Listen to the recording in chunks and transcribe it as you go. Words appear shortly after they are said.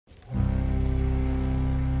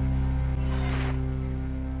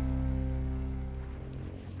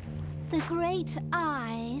The Great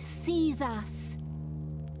Eye sees us.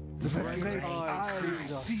 The Great Eye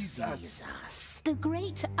sees us. The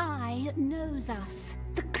Great Eye knows us.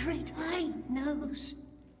 The Great Eye knows.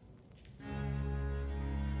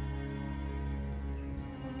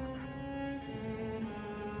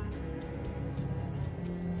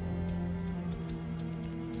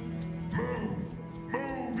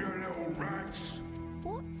 Move, you little rats!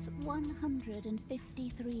 What's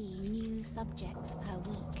 153 new subjects per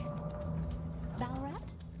week?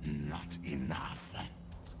 Balrat? Not enough.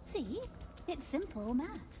 See? It's simple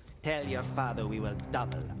maths. Tell your father we will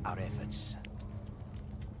double our efforts.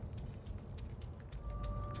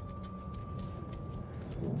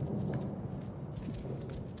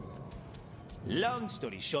 Long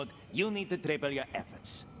story short, you need to triple your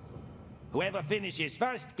efforts. Whoever finishes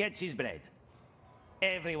first gets his bread.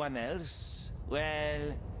 Everyone else,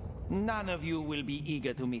 well, none of you will be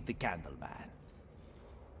eager to meet the Candleman.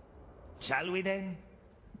 Shall we then?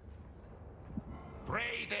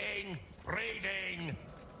 Breathing! Breathing!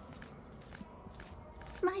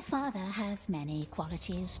 My father has many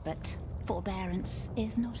qualities, but forbearance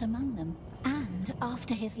is not among them. And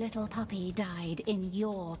after his little puppy died in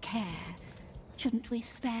your care, shouldn't we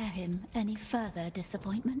spare him any further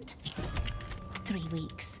disappointment? 3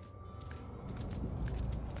 weeks.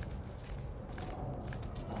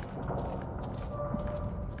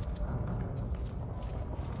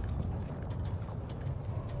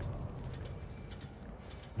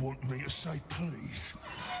 Want me to say please?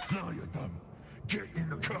 No, you don't. Get in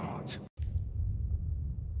the cart.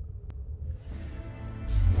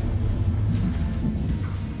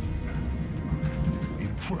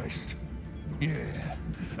 Impressed? Yeah,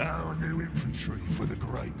 our new infantry for the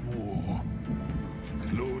Great War.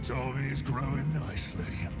 Lord's army is growing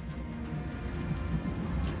nicely.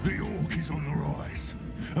 The Orc is on the rise,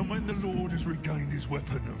 and when the Lord has regained his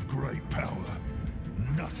weapon of great power,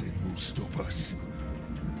 nothing will stop us.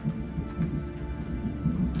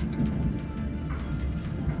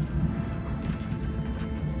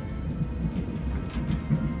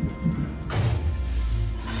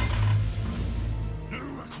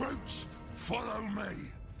 Follow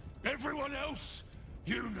me. Everyone else,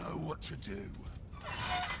 you know what to do.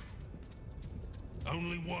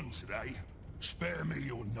 Only one today. Spare me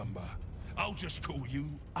your number. I'll just call you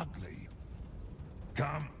Ugly.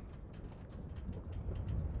 Come.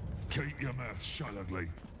 Keep your mouth shut, Ugly.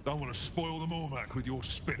 Don't want to spoil the Mormac with your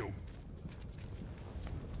spittle.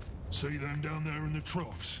 See them down there in the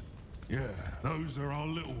troughs? Yeah, those are our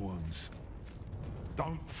little ones.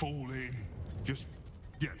 Don't fall in. Just...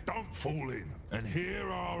 yeah, don't fall in. And here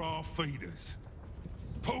are our feeders.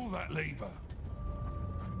 Pull that lever.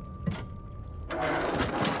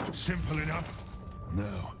 Simple enough.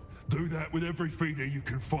 Now, do that with every feeder you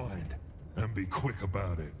can find. And be quick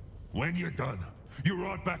about it. When you're done, you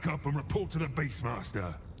ride back up and report to the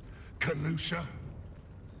Beastmaster. Kalusha,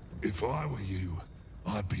 if I were you,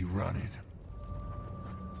 I'd be running.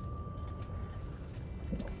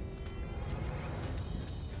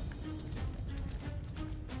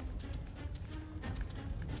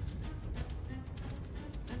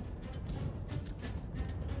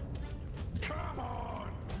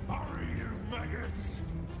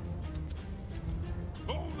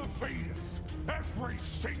 Every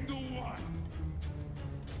single one!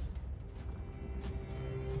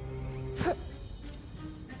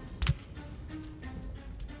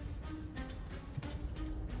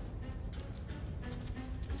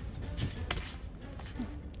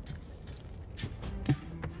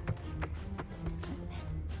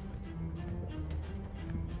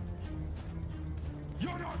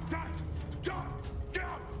 You're not done! Go! Go!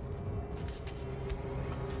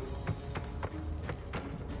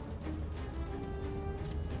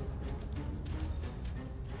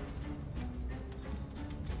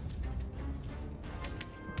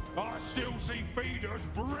 I still see feeders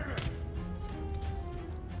brimming!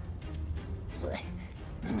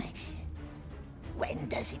 When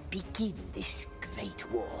does it begin, this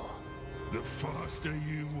great war? The faster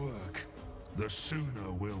you work, the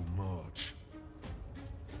sooner we'll march.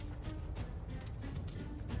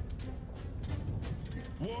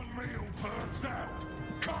 One meal per cell!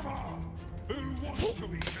 Come on! Who wants to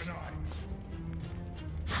eat tonight?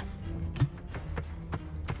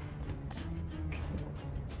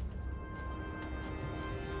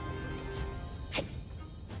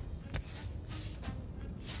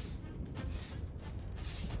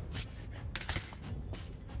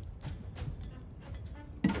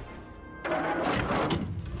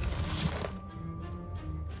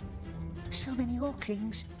 So many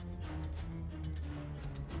Orklings.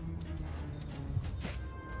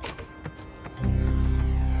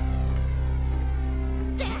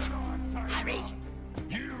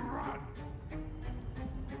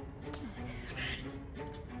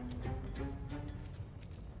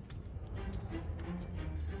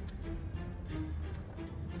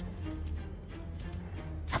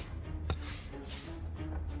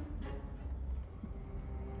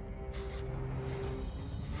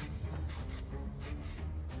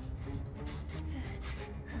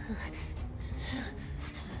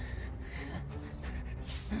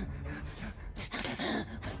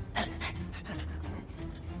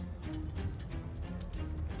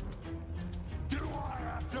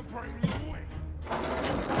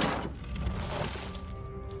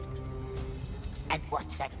 And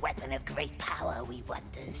what's that weapon of great power, we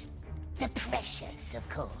wonders? The precious, of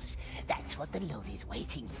course. That's what the Lord is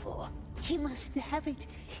waiting for. He mustn't have it.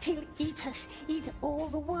 He'll eat us, eat all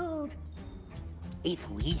the world. If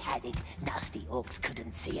we had it, nasty orcs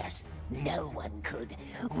couldn't see us. No one could.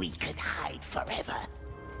 We could hide forever.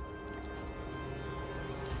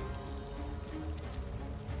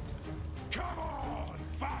 Come on,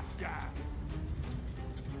 faster!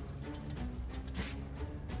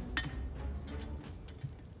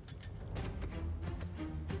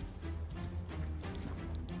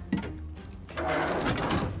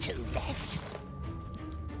 Two left.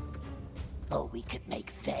 Or we could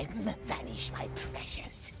make them vanish, my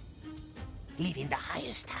precious. Leaving the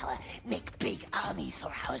highest tower, make big armies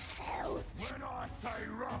for ourselves. When I say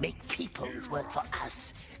run, Make peoples work for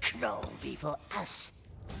us, crawl before us.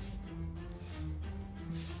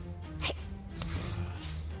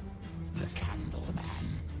 The Candleman.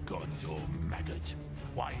 Gondor maggot.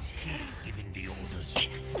 Why is he giving the orders?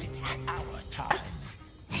 It's our time.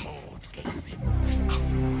 Lord gave him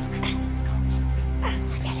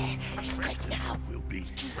Quick now. will be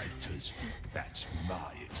traitors. That's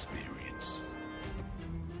my experience.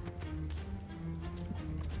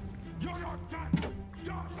 you're not done!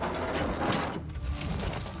 Done!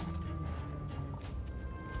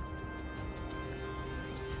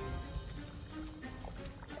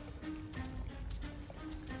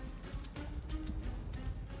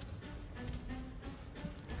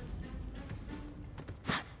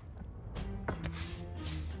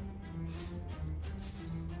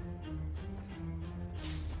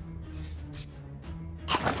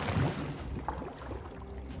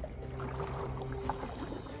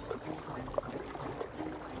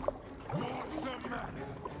 What's the matter?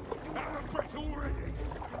 Out of breath already?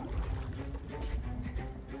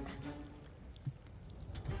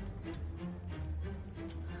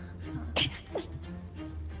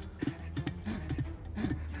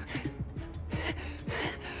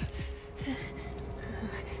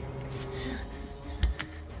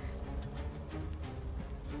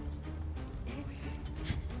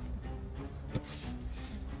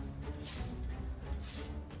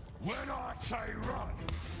 When I say run,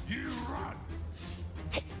 you run!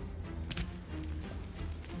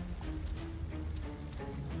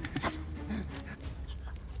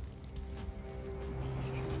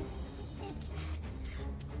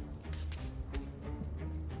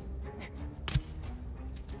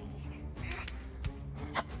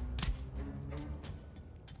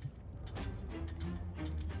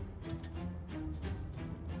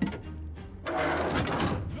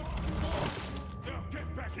 Now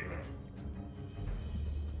get back here!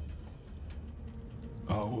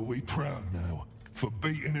 Oh, are we proud now? For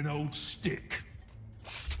beating an old stick?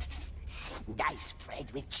 Nice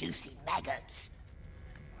bread with juicy maggots.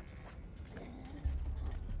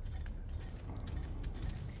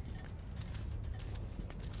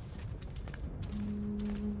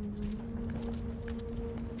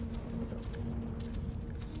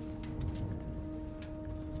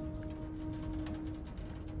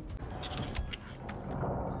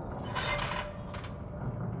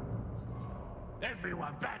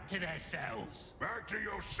 Everyone back to their cells. Back to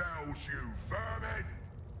your cells, you vermin!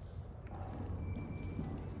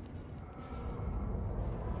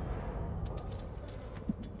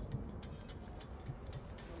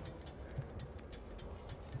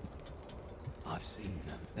 I've seen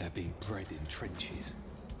them. They're being bred in trenches.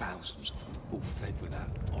 Thousands of them, all fed with that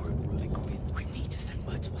horrible liquid. We need to send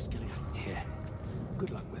word to Musculia. Yeah. Good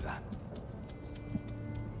luck with that.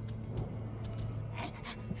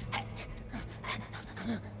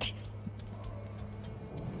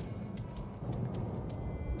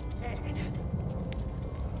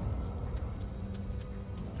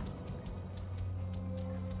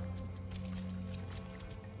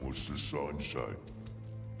 What's the sign say?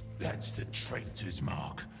 That's the traitor's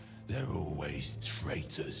mark. They're always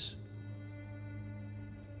traitors.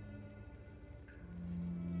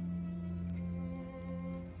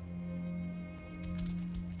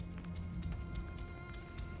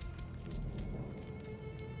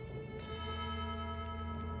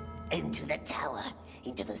 Into the tower,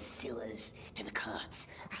 into the sewers, to the carts,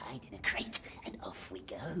 hide in a crate, and off we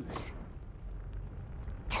goes.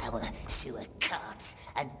 Tower, sewer, carts,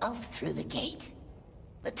 and off through the gate.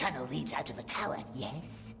 The tunnel leads out of the tower,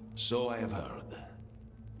 yes? So I have heard.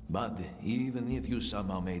 But even if you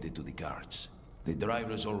somehow made it to the carts, the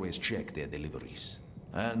drivers always check their deliveries.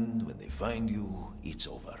 And when they find you, it's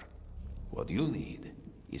over. What you need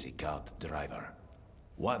is a cart driver.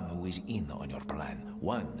 One who is in on your plan.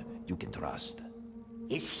 One you can trust.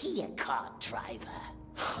 Is he a cart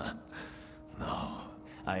driver? No,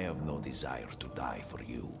 I have no desire to die for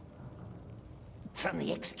you. From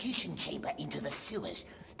the execution chamber into the sewers,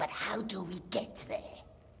 but how do we get there?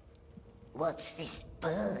 What's this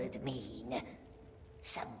bird mean?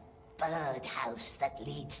 Some birdhouse that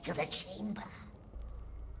leads to the chamber?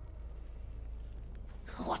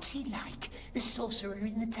 What's he like, the sorcerer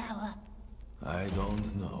in the tower? I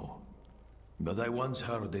don't know. But I once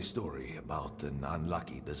heard a story about an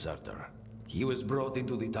unlucky deserter. He was brought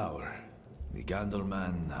into the tower. The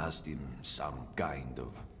Candleman asked him some kind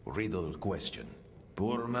of riddle question.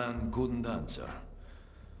 Poor man couldn't answer.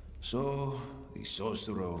 So, the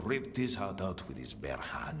sorcerer ripped his heart out with his bare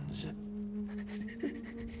hands.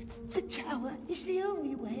 The tower is the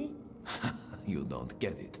only way? You don't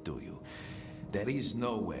get it, do you? There is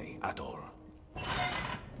no way at all.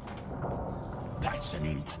 That's an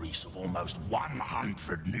increase of almost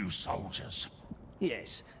 100 new soldiers.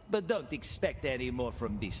 Yes, but don't expect any more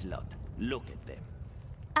from this lot. Look at them.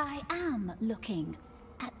 I am looking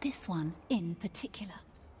at this one in particular.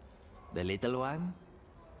 The little one?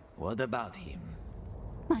 What about him?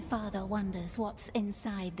 My father wonders what's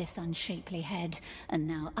inside this unshapely head, and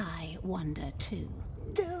now I wonder too.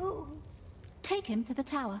 No. Take him to the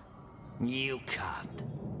tower. You can't.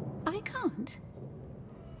 I can't.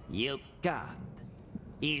 You can't.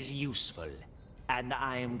 He's useful, and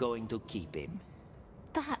I am going to keep him.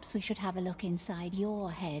 Perhaps we should have a look inside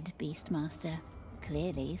your head, Beastmaster.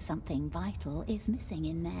 Clearly something vital is missing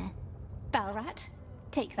in there. Balrat,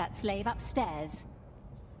 take that slave upstairs.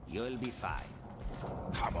 You'll be fine.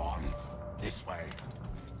 Come on, this way.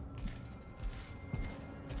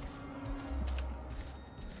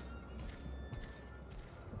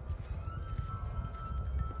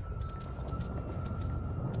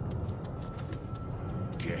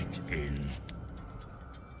 Get in.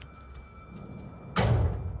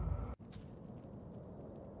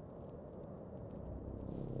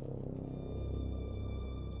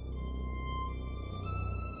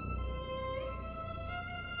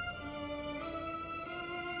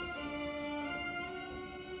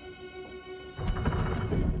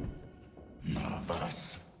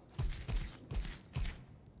 Nervous?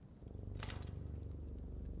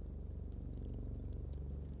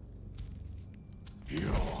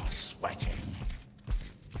 You're sweating.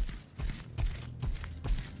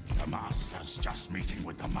 The Master's just meeting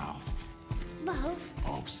with the mouth Mouth?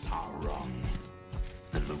 of Sauron,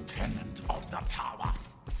 the Lieutenant of the Tower.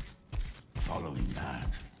 Following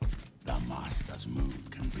that, the Master's mood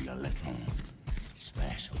can be a little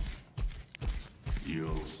special.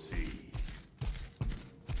 You'll see.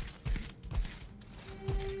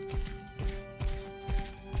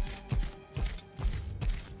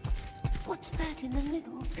 What's that in the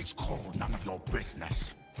middle? It's called none of your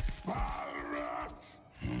business. Barad!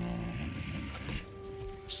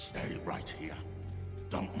 Stay right here.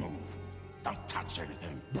 Don't move. Don't touch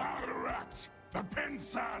anything. Barad! The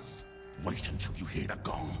pincers! Wait until you hear the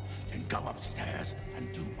gong, then go upstairs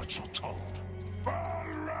and do what you're told.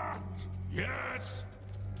 Barad! Yes?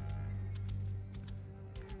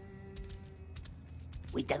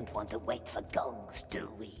 We don't want to wait for gongs, do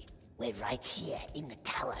we? We're right here in the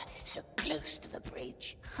tower, so close to the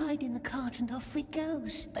bridge. Hide in the cart and off we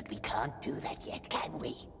goes. But we can't do that yet, can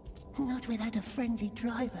we? Not without a friendly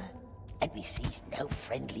driver. And we sees no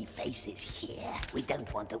friendly faces here. We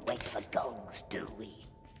don't want to wait for gongs, do we?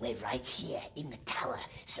 We're right here in the tower,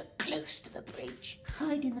 so close to the bridge.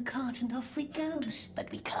 Hide in the cart and off we goes.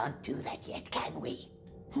 But we can't do that yet, can we?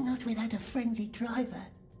 Not without a friendly driver.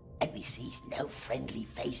 And we sees no friendly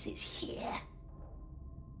faces here.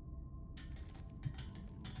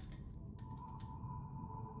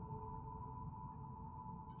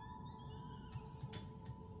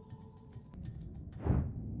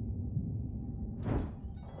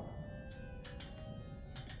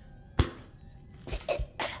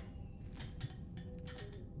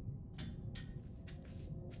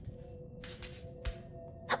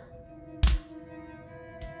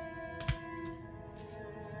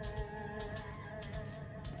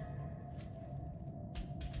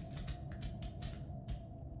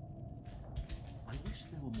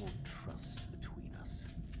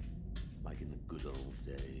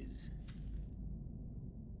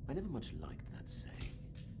 I never much liked that saying.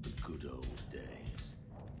 The good old days.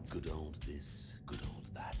 Good old this, good old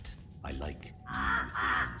that. I like new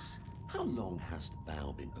things. How long hast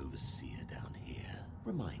thou been overseer down here?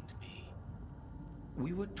 Remind me.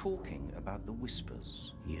 We were talking about the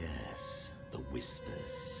Whispers. Yes, the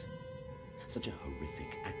Whispers. Such a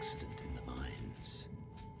horrific accident in the mines.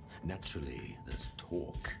 Naturally, there's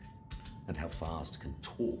talk. And how fast can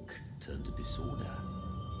talk turn to disorder?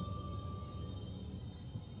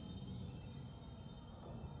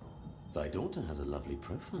 Thy daughter has a lovely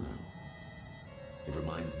profile. It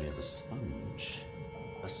reminds me of a sponge.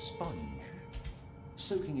 A sponge?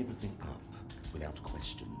 Soaking everything up without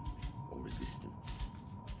question or resistance.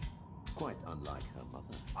 Quite unlike her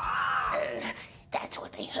mother. That's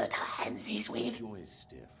what they hurt her hands is with. Rejoice,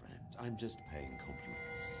 dear friend. I'm just paying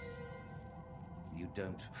compliments. You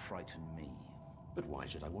don't frighten me. But why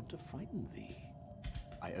should I want to frighten thee?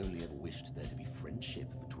 I only ever wished there to be friendship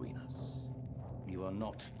between us. You are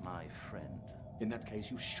not my friend. In that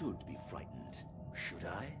case, you should be frightened. Should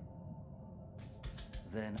I?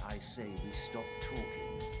 Then I say we stop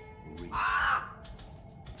talking. Read.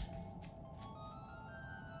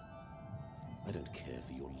 I don't care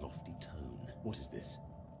for your lofty tone. What is this?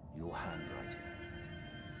 Your handwriting.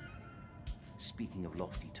 Speaking of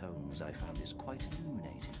lofty tones, I found this quite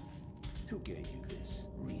illuminating. Who gave you this?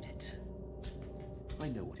 Read it. I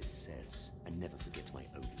know what it says, and never forget my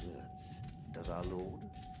own words. Does our Lord?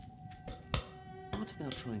 Art thou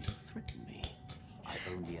trying to threaten me? I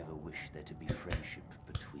only ever wish there to be friendship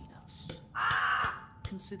between us.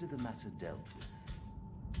 Consider the matter dealt with.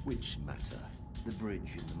 Which matter? The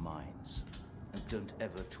bridge in the mines. And don't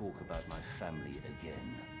ever talk about my family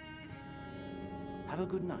again. Have a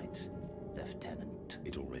good night, Lieutenant.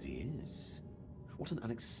 It already is. What an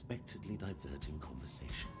unexpectedly diverting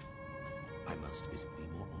conversation. I must visit thee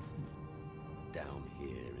more often. Down here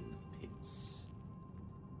in the pits.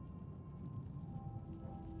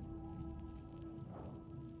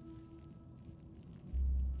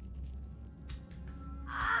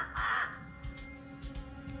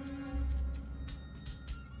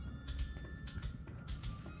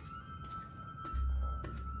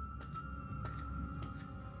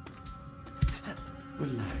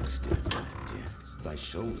 Relax, dear friend, yes. Thy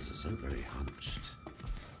shoulders are so very hunched.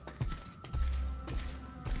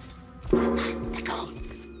 Go!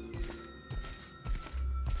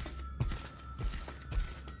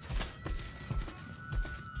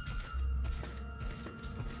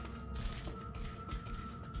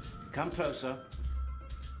 Come closer.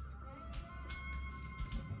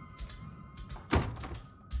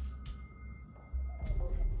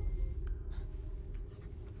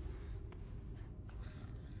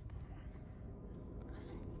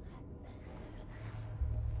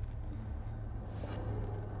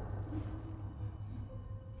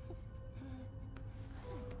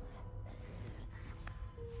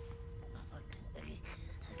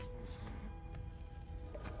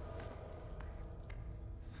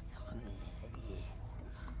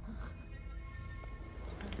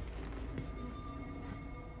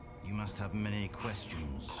 You must have many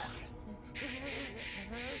questions.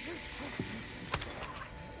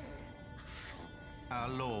 Our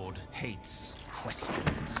Lord hates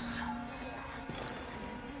questions.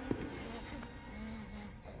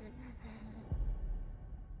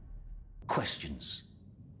 Questions.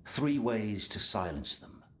 3 ways to silence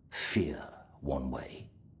them. Fear, 1 way.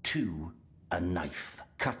 2, a knife.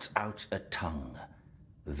 Cut out a tongue.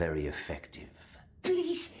 Very effective.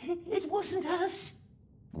 Please, it wasn't us.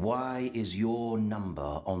 Why is your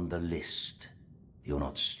number on the list? You're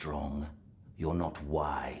not strong. You're not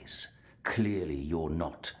wise. Clearly, you're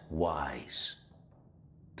not wise.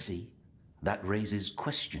 See? That raises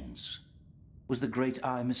questions. Was the Great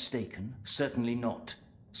Eye mistaken? Certainly not.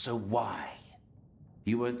 So why?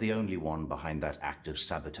 You weren't the only one behind that act of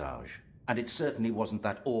sabotage. And it certainly wasn't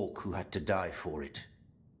that orc who had to die for it.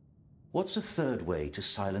 What's a 3rd way to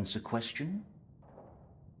silence a question?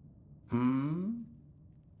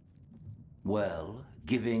 Well,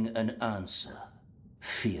 giving an answer.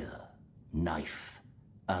 Fear, knife,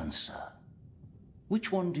 answer.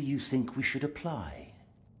 Which one do you think we should apply?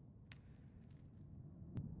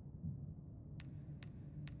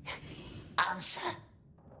 Answer.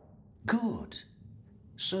 Good.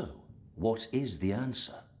 So, what is the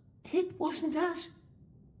answer? It wasn't us.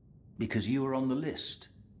 Because you were on the list.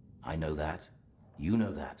 I know that. You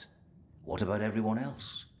know that. What about everyone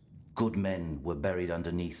else? Good men were buried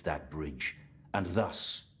underneath that bridge, and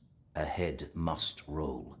thus a head must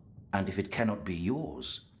roll. And if it cannot be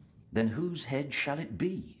yours, then whose head shall it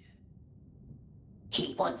be?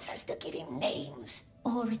 He wants us to give him names,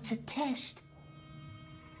 or it's a test.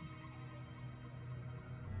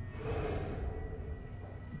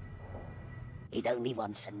 It only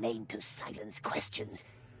wants a name to silence questions.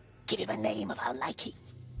 Give him a name of our liking.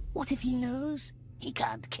 What if he knows? He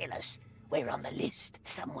can't kill us. We're on the list.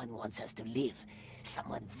 Someone wants us to live.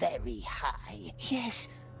 Someone very high. Yes,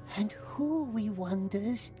 and who, we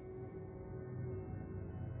wonders?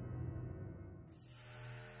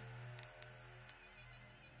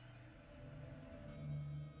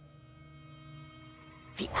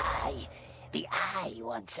 The Eye. The Eye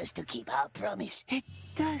wants us to keep our promise. It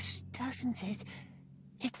does, doesn't it?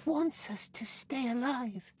 It wants us to stay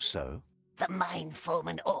alive. So? The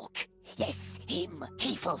Mind-Foreman Orc. Yes, him.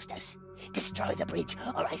 He forced us. Destroy the bridge,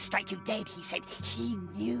 or I strike you dead, he said. He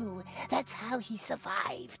knew. That's how he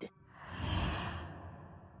survived.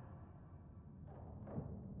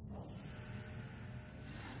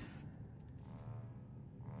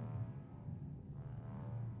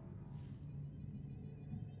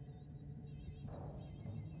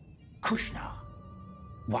 Kushnar.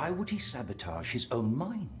 Why would he sabotage his own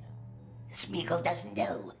mine? Smeagol doesn't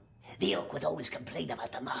know. The Orc would always complain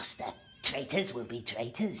about the Master. Traitors will be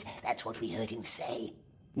traitors, that's what we heard him say.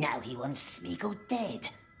 Now he wants Smeagol dead,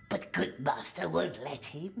 but good Master won't let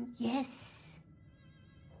him, yes?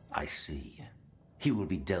 I see. He will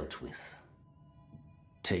be dealt with.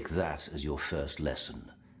 Take that as your first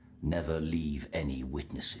lesson. Never leave any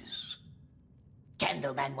witnesses.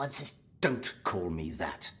 Candleman wants us... Don't call me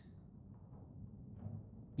that.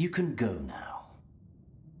 You can go now.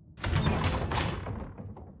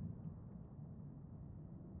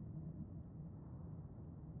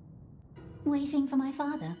 Waiting for my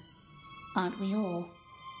father? Aren't we all?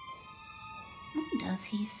 What does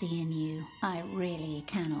he see in you? I really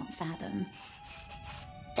cannot fathom.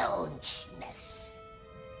 Staunchness.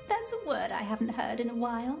 That's a word I haven't heard in a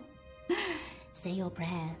while. Say your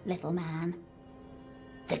prayer, little man.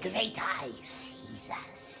 The Great Eye sees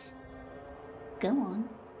us. Go on.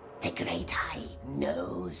 The Great Eye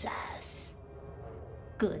knows us.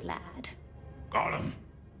 Good lad. Gollum,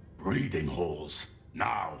 breathing halls,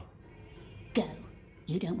 now. Go.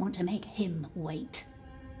 You don't want to make him wait.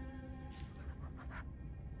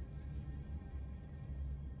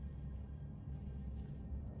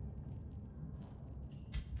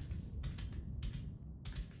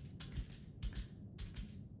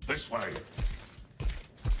 This way.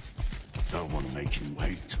 Don't want to make him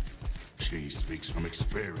wait. She speaks from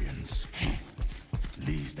experience.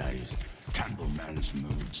 These days, Candleman's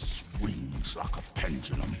mood swings like a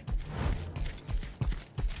pendulum.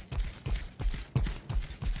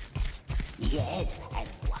 Yes, and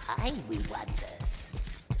why, we wonders?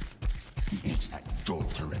 It's that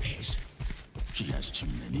daughter of his. She has too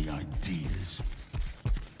many ideas.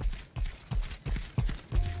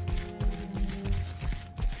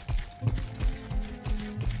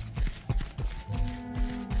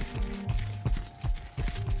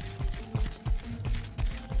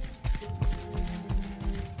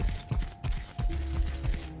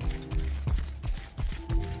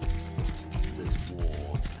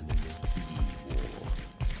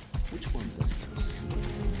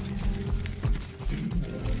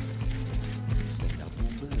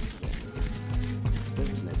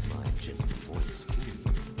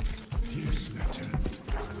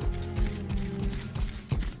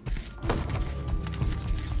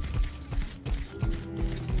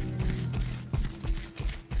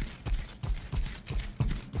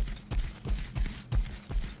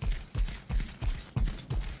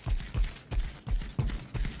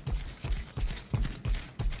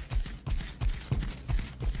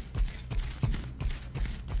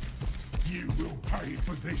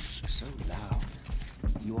 For this. So loud.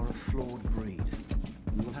 You are a flawed breed.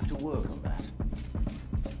 We will have to work on that.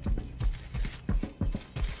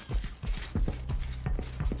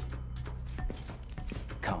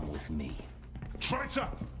 Come with me. Traitor!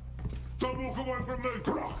 Don't walk away from me!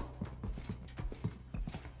 Grok!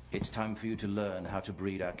 It's time for you to learn how to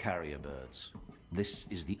breed our carrier birds. This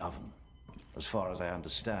is the oven. As far as I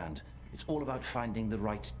understand, it's all about finding the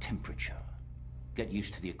right temperature. Get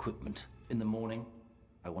used to the equipment. In the morning,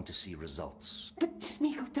 I want to see results. But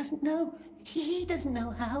Smeagol doesn't know. He doesn't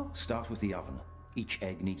know how. Start with the oven. Each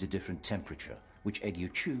egg needs a different temperature. Which egg you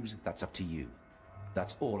choose, that's up to you.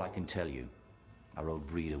 That's all I can tell you. Our old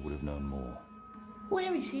breeder would have known more.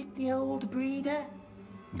 Where is it, the old breeder?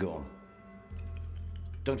 Go on.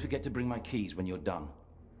 Don't forget to bring my keys when you're done.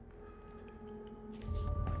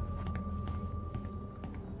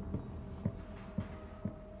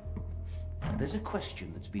 And there's a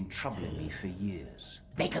question that's been troubling me for years.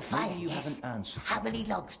 Make a fire, Maybe you yes. haven't answered. How many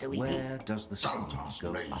logs do we need? Where does the sun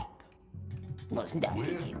go up? Wasn't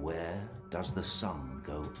asking him. Where does the sun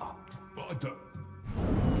go up? I don't...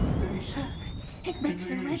 It makes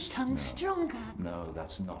the red tongue stronger. No,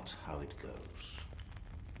 that's not how it goes.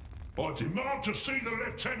 I demand to see the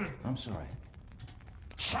lieutenant! I'm sorry.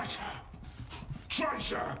 Traitor!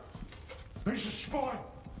 Traitor! He's a spy!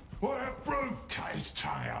 I have proof! Cut his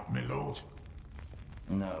tongue out, my lord.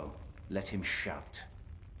 No, let him shout.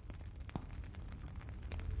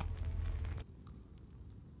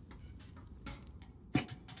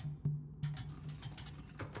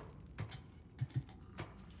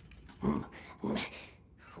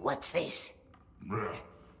 What's this?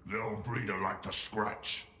 The old breeder liked to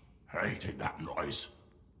scratch. Hated that noise.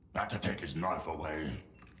 Had to take his knife away.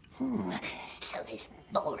 So there's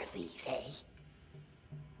more of these, eh?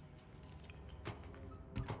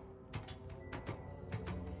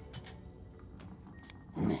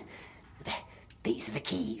 These are the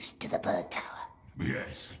keys to the bird tower.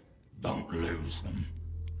 Yes. Don't lose them.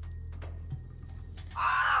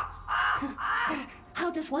 How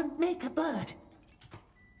does one make a bird?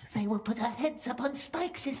 They will put our heads up on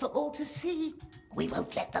spikes for all to see. We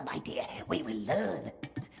won't let them, my dear. We will learn.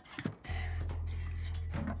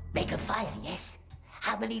 Make a fire, yes?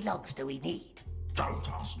 How many logs do we need? Don't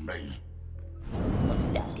ask me. What's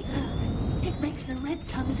nasty? It makes the red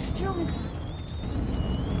tongue stronger.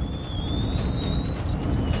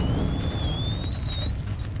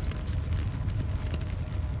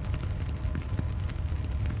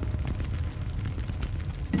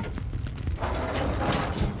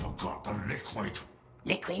 You forgot the liquid.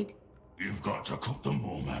 Liquid? You've got to cook the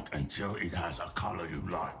Mormac until it has a color you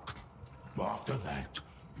like. After that,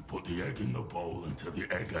 you put the egg in the bowl until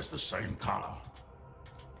the egg has the same color.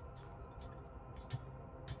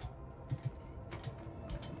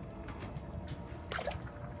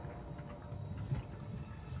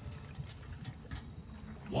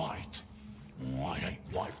 White? I hate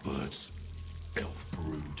white birds. Elf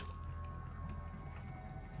brood.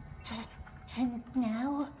 And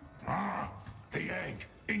now? The egg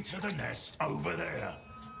into the nest over there.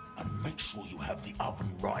 And make sure you have the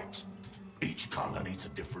oven right. Each color needs a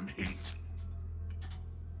different heat.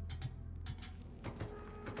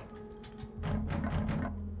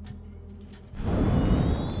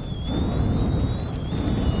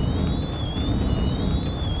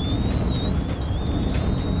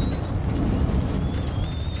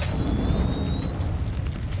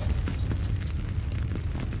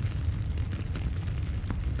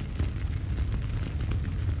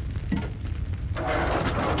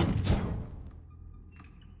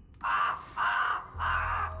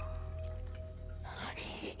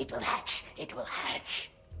 It will hatch. It will hatch.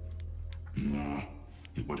 No,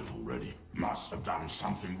 it would have already. Must have done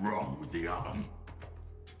something wrong with the oven.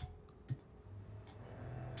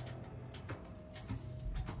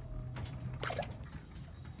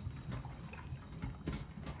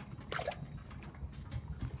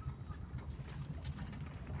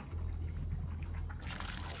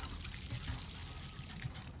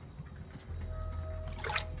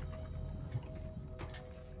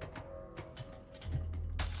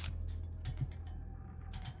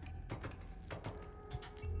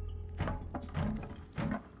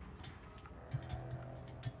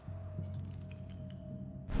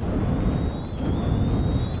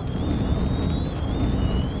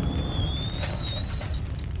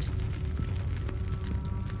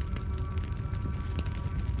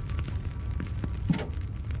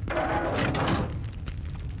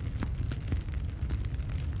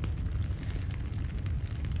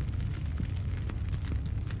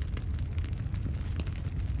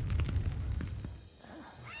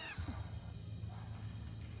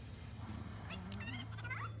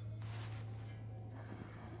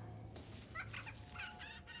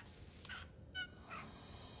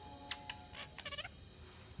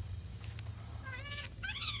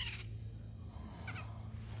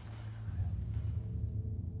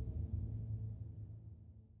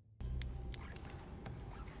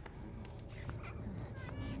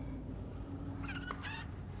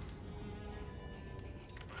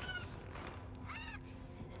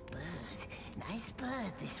 Nice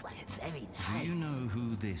bird, this one. Very nice. Do you know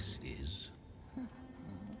who this is?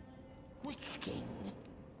 Which king?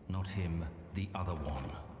 Not him, the other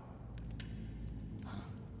one.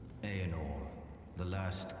 Aenor, the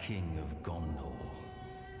last king of Gondor.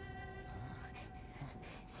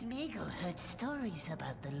 Smeagol heard stories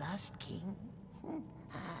about the lost king.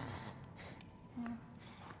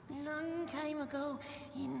 Long time ago,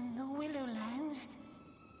 in the Willowlands,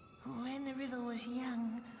 when the river was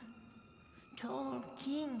young, tall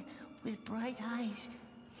king with bright eyes.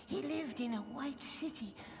 He lived in a white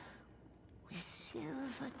city with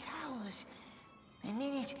silver towers, and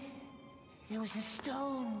in it there was a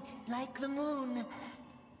stone like the moon.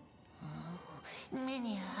 Oh,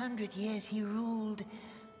 many 100 years he ruled.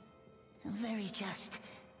 Very just.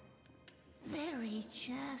 Very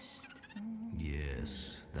just.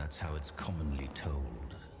 Yes, that's how it's commonly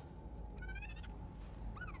told.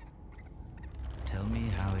 Tell me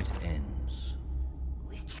how it ends.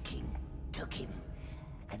 Witch King took him,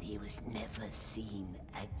 and he was never seen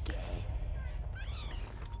again.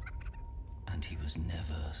 And he was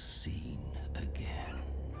never seen again.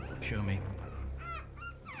 Show me.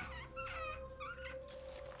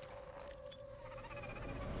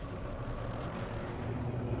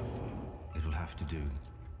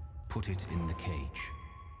 put it in the cage.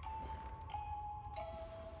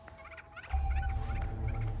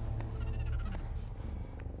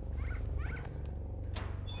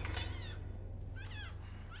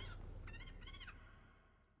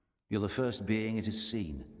 You're the first being it has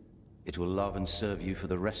seen. It will love and serve you for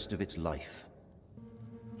the rest of its life.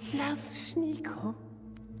 Loves Nacon?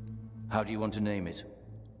 How do you want to name it?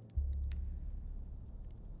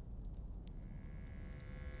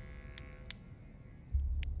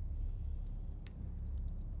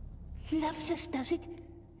 Loves us, does it?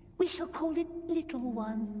 We shall call it Little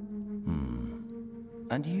One.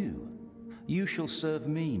 And you? You shall serve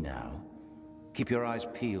me now. Keep your eyes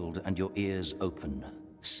peeled and your ears open.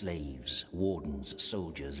 Slaves, wardens,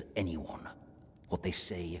 soldiers, anyone. What they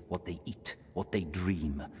say, what they eat, what they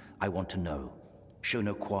dream, I want to know. Show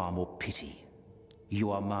no qualm or pity.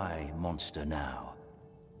 You are my monster now.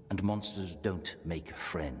 And monsters don't make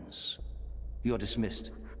friends. You're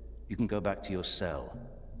dismissed. You can go back to your cell.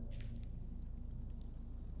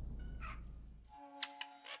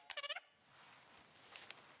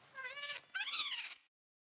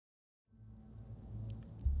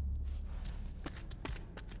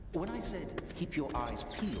 When I said, keep your eyes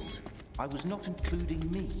peeled, I was not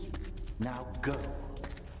including me. Now go.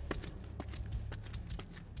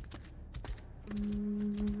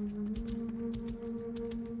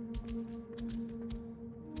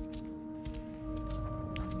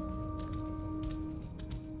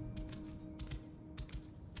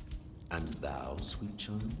 And thou, sweet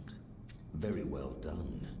child? Very well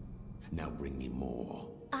done. Now bring me more.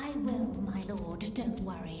 I will, my lord, don't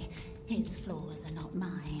worry. His flaws are not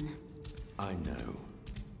mine. I know.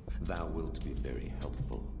 Thou wilt be very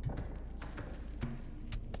helpful.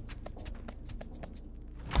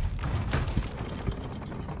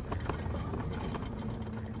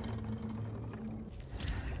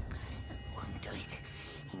 Won't do it.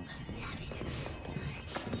 He mustn't have it.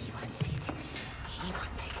 He wants it. He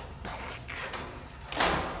wants it back.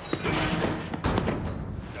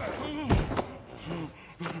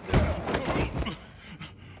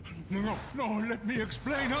 No, let me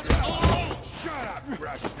explain. Oh, shut up,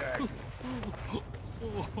 Brushneck!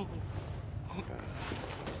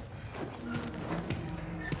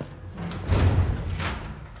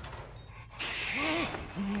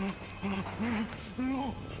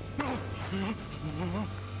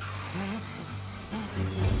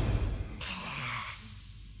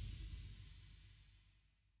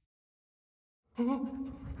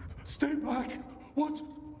 Stay back! What?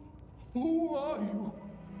 Who are you?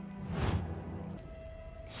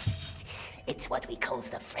 It's what we call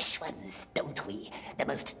the fresh ones, don't we? The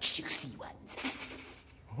most juicy ones.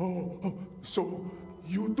 Oh, so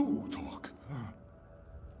you do talk?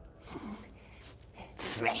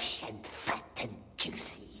 Fresh and fat and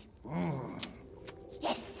juicy.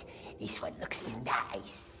 Yes, this one looks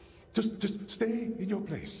nice. Just stay in your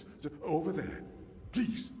place. Over there.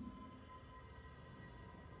 Please.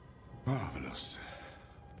 Marvelous.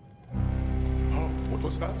 Oh, what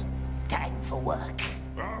was that? Time for work.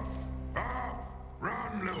 Up!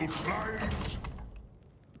 Run, little slaves!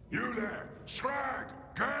 You there! Scrag!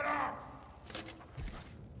 Get up!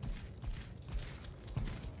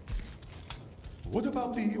 What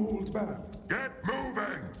about the old man? Get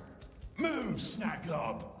moving! Move,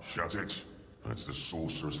 Snacklob! Shut it. That's the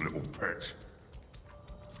sorcerer's little pet.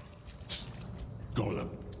 Gollum.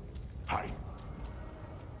 Hey.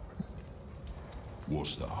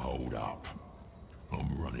 What's the hold up?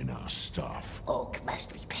 I'm running out of stuff. Orc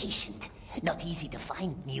must be patient. Not easy to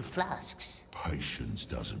find new flasks. Patience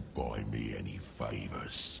doesn't buy me any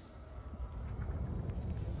favors.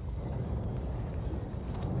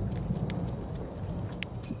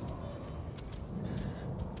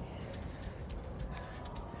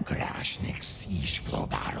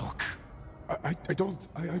 I don't...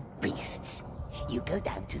 Beasts. You go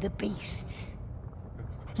down to the beasts.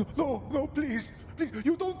 No, please. Please,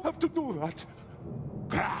 you don't have to do that.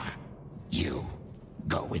 Grah! You.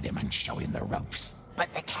 Go with him and show him the ropes.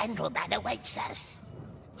 But the Candleman awaits us.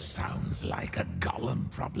 Sounds like a Gollum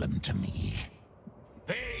problem to me.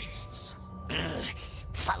 Beasts!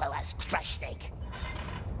 Follow us, Crushneck.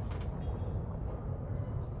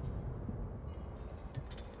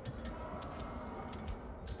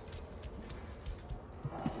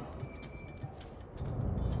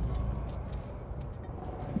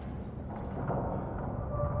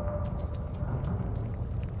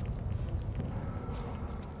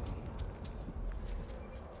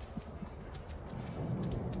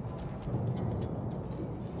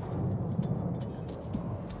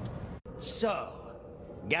 So,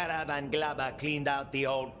 Garab and Glaba cleaned out the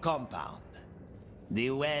old compound. The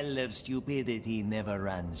well of stupidity never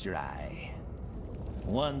runs dry.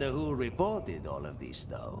 Wonder who reported all of this,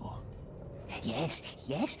 though. Yes,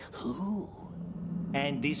 yes, who?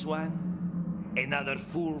 And this one? Another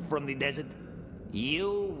fool from the desert?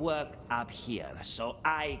 You work up here, so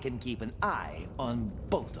I can keep an eye on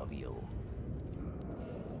both of you.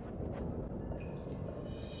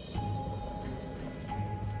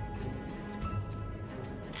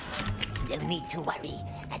 No need to worry.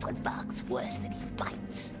 That one barks worse than he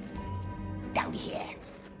bites. Down here.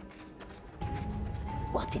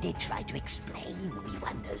 What did it try to explain, we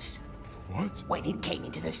wonders? What? When it came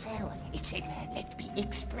into the cell, it said, "Let me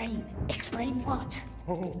explain." Explain what?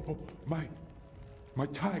 Oh, my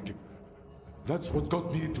tag. That's what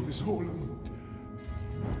got me into this hole.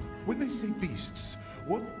 When they say beasts,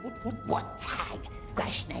 what? What tag?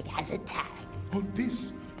 Grashnak has a tag. Oh,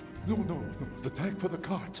 this? No, the tag for the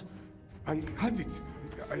cart. I had it.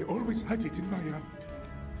 I always had it in my,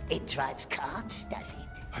 It drives carts, does it?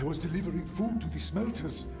 I was delivering food to the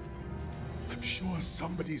smelters. I'm sure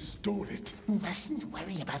somebody stole it. Mustn't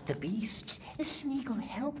worry about the beasts. Smeagol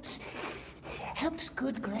helps. Helps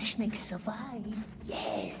good Grashnak survive.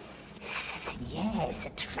 Yes. Yes,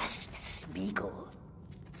 trust Smeagol.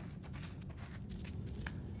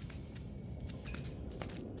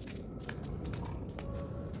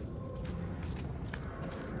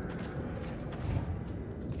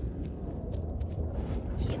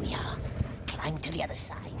 Here we are. Climb to the other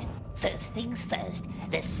side. First things first,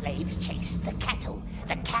 the slaves chase the cattle.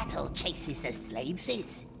 The cattle chases the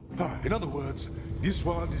slaves. In other words, this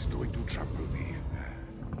one is going to trample me.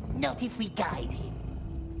 Not if we guide him.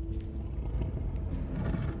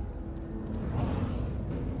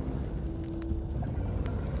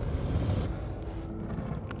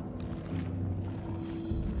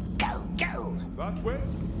 Go! That way?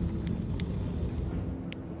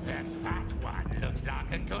 The fat one looks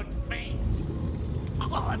like a good feast.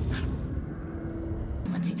 On!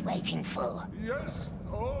 What's it waiting for? Yes,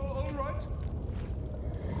 all right.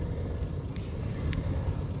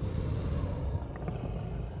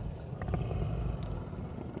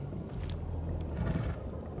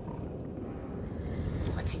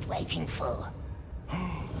 What's it waiting for?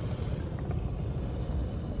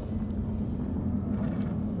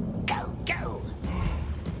 Go!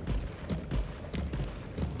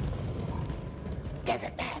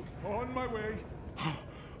 Desert man. On my way.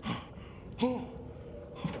 Oh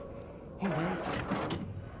well.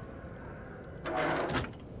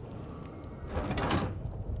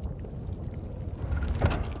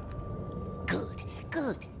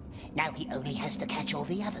 Good. Now he only has to catch all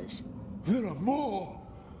the others. There are more.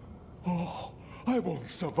 Oh, I won't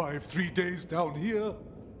survive 3 days down here.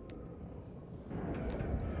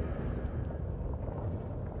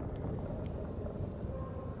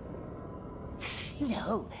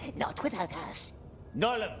 No, not without us.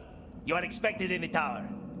 Gollum, you are expected in the tower.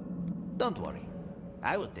 Don't worry.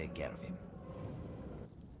 I will take care of him.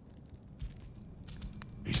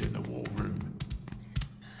 He's in the war room.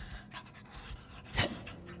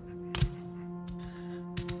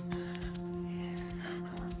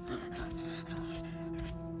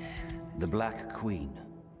 The Black Queen,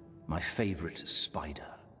 my favorite spider.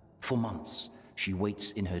 For months, she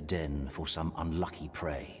waits in her den for some unlucky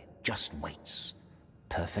prey. Just waits,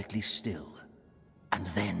 perfectly still. And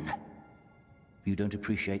then... You don't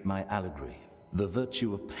appreciate my allegory? The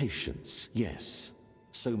virtue of patience, yes.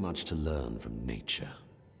 So much to learn from nature.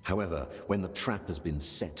 However, when the trap has been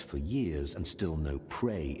set for years and still no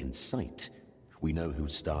prey in sight, we know who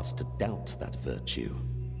starts to doubt that virtue,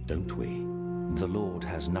 don't we? The Lord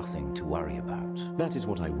has nothing to worry about. That is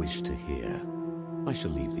what I wish to hear. I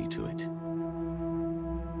shall leave thee to it.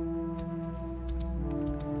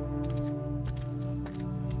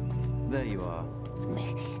 There you are.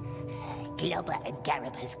 Globber and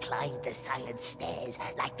Garib has climbed the silent stairs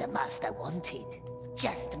like the Master wanted.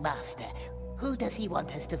 Just Master. Who does he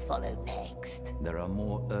want us to follow next? There are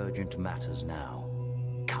more urgent matters now.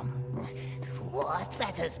 Come. What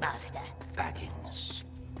matters, Master? Baggins.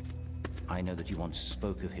 I know that you once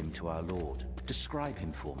spoke of him to our Lord. Describe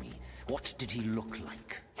him for me. What did he look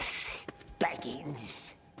like?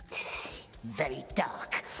 Baggins. Very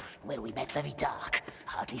dark. Where we met, very dark.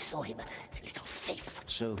 Hardly saw him. The little thief.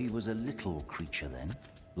 So he was a little creature then?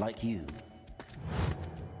 Like you?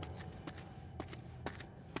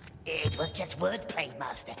 It was just wordplay,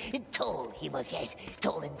 Master. Tall he was, yes.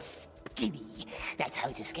 Tall and skinny. That's how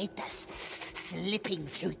it escaped us. Slipping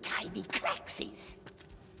through tiny cracks.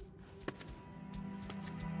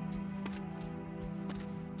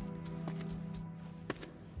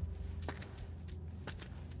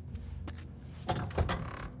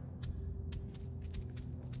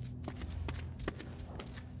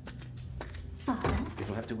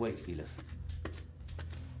 to wait, Elif.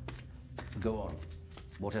 Go on.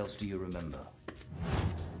 What else do you remember?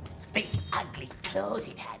 The ugly claws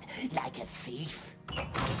it had, like a thief.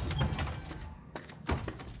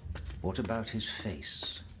 What about his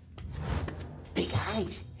face? Big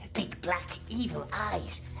eyes, big black evil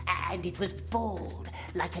eyes, and it was bald,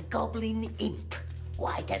 like a goblin imp.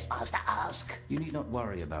 Why does Master ask? You need not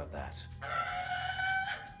worry about that.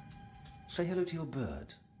 Say hello to your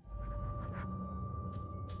bird.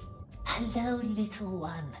 Hello, little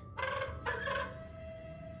one.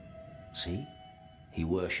 See? He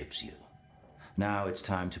worships you. Now it's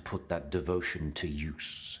time to put that devotion to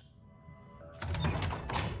use.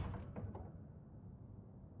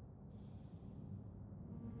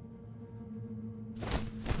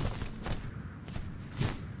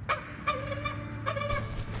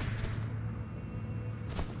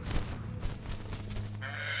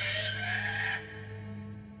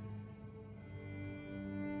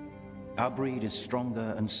 Our breed is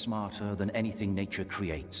stronger and smarter than anything nature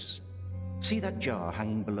creates. See that jar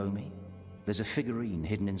hanging below me? There's a figurine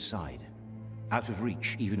hidden inside. Out of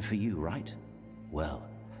reach even for you, right? Well,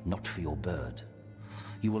 not for your bird.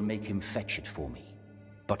 You will make him fetch it for me.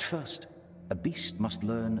 But first, a beast must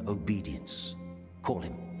learn obedience. Call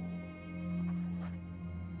him.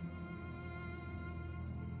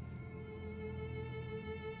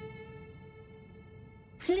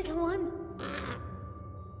 Little one?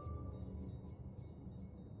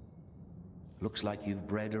 Looks like you've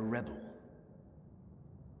bred a rebel.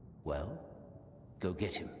 Well, go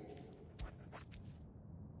get him.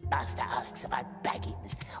 Master asks about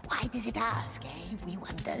Baggins. Why does it ask, eh? We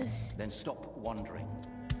wonders. Then stop wondering,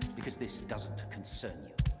 because this doesn't concern you.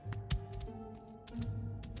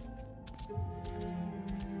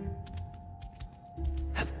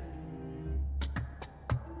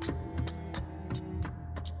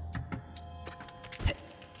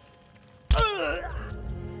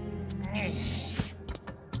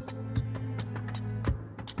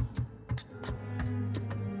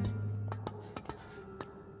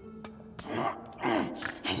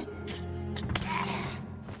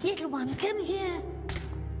 Little one, come here.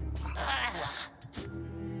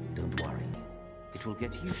 Don't worry. It will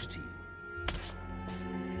get used to you.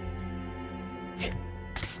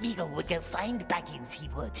 Smeagol would go find Baggins, he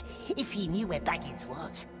would, if he knew where Baggins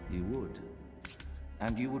was. You would.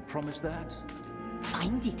 And you would promise that?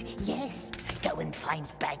 Find it, yes. Go and find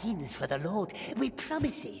Baggins for the Lord. We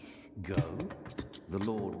promises. Go? The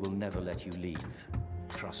Lord will never let you leave.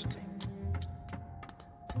 Trust me.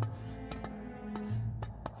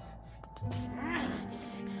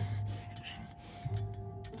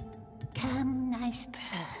 Come, nice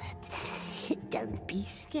bird. Don't be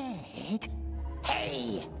scared.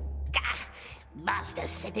 Hey! Ah, Master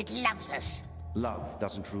said it loves us. Love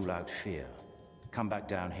doesn't rule out fear. Come back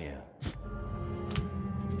down here.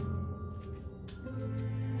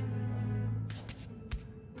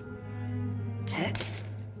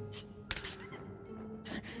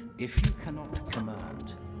 If you cannot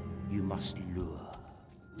command, you must lure.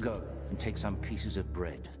 Go and take some pieces of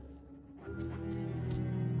bread.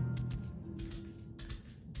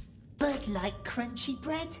 Bird-like crunchy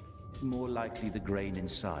bread? More likely the grain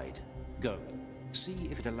inside. Go. See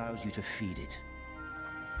if it allows you to feed it.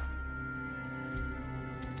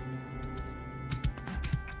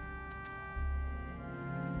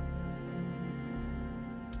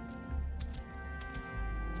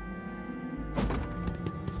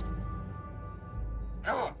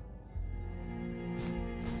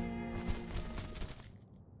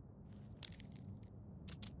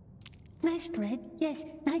 Nice bread, yes,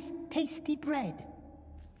 nice tasty bread.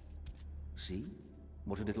 See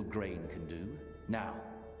what a little grain can do? Now,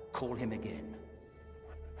 call him again.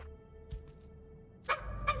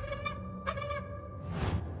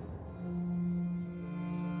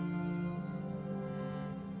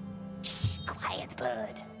 Shh, quiet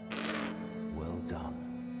bird. Well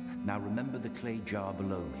done. Now remember the clay jar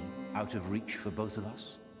below me, out of reach for both of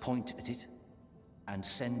us? Point at it, and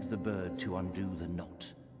send the bird to undo the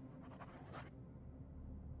knot.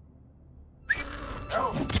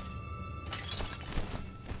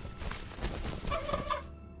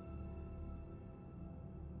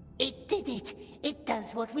 It did it! It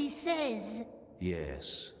does what we says!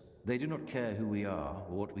 Yes. They do not care who we are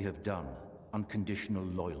or what we have done. Unconditional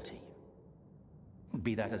loyalty.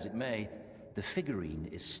 Be that as it may, the figurine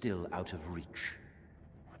is still out of reach.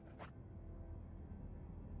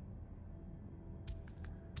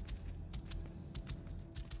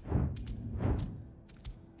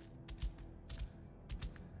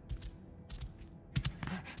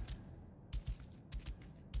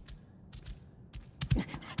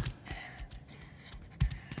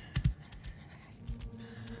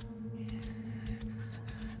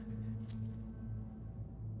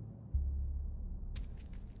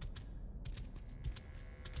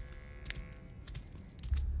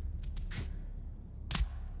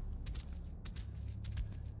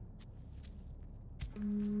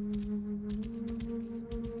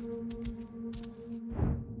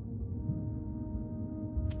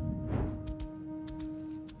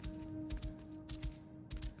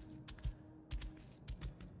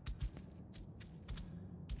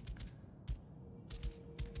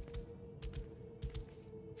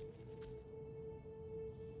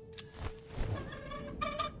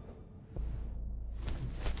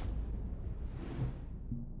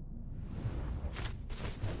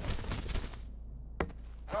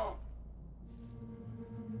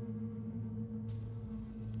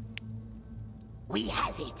 We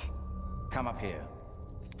has it. Come up here.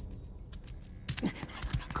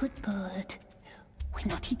 Good bird. We're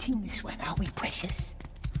not eating this one, are we, precious?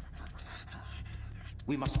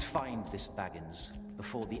 We must find this Baggins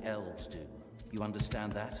before the elves do. You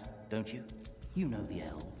understand that, don't you? You know the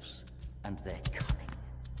elves, and they're cunning.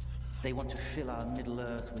 They want to fill our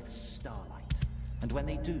Middle-earth with starlight, and when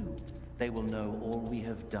they do, they will know all we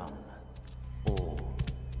have done. All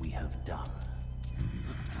we have done.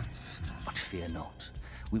 But fear not.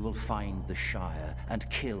 We will find the Shire and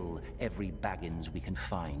kill every Baggins we can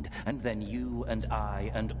find, and then you and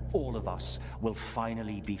I and all of us will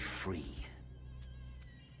finally be free.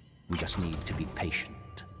 We just need to be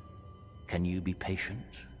patient. Can you be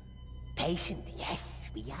patient? Patient, yes,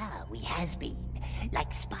 we are. We has been.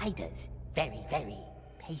 Like spiders. Very, very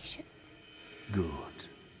patient. Good.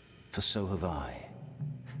 For so have I.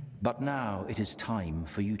 But now it is time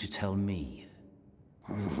for you to tell me.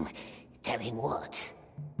 Tell him what?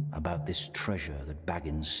 About this treasure that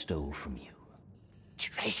Baggins stole from you.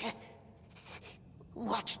 Treasure?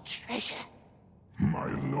 What treasure? My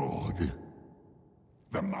lord.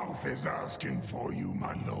 The mouth is asking for you,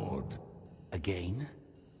 my lord. Again?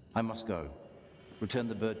 I must go. Return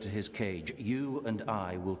the bird to his cage. You and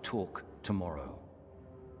I will talk tomorrow.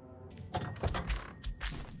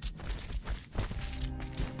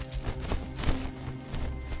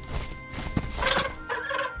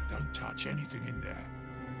 Don't touch anything in there.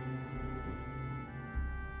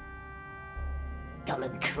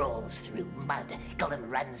 Gollum crawls through mud. Gollum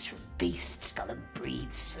runs from beasts. Gollum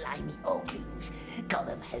breeds slimy orglings.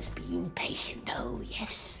 Gollum has been patient, oh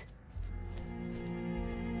yes.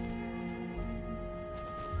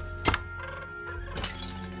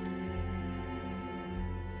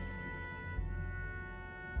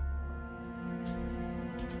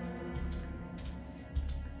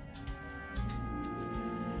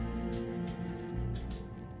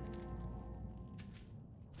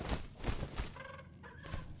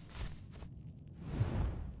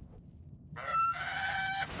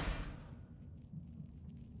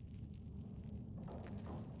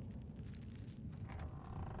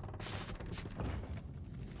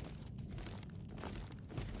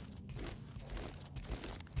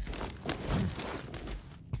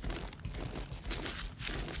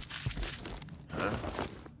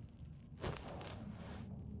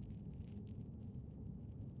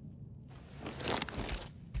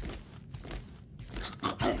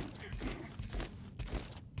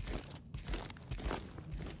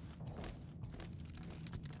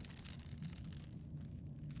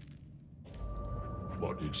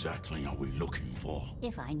 What exactly are we looking for?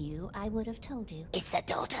 If I knew, I would have told you. It's the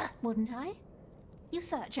daughter. Wouldn't I? You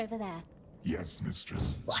search over there. Yes,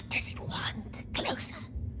 mistress. What does it want? Closer.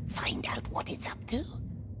 Find out what it's up to.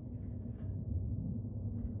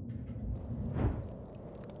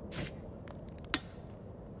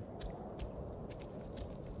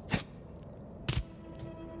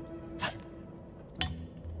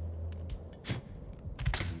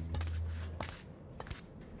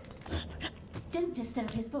 Don't disturb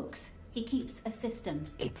his books. He keeps a system.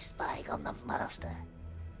 It's spying on the master.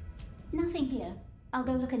 Nothing here. I'll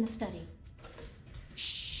go look in the study.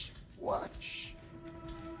 Shh. Watch.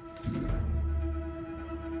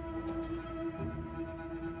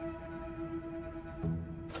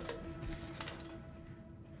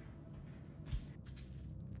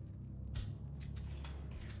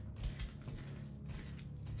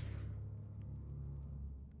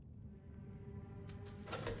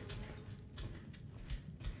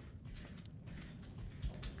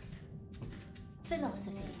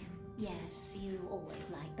 Philosophy. Yes, you always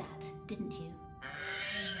liked that, didn't you?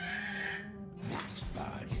 That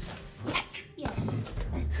bird is a wreck. Yes,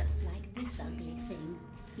 just like this ugly thing.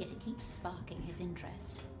 Yet it keeps sparking his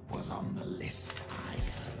interest. Was on the list, I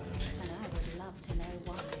heard. And I would love to know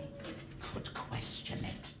why. Could question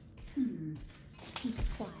it. Keep it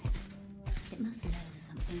quiet. It must know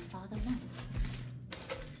something Father wants.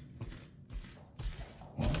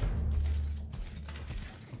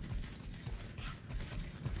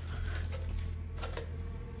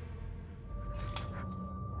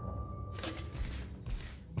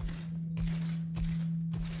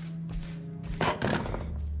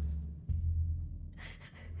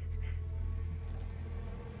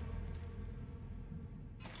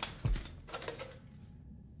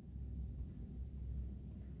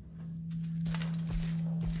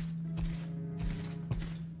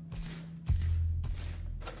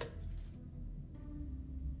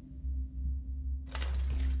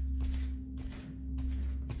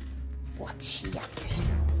 What's she up to?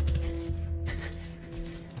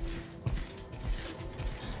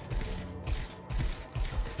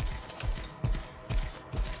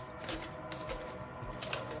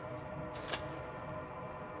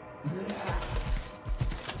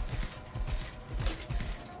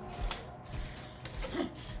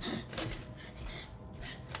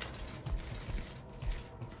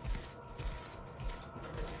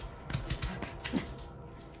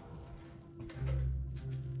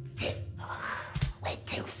 We're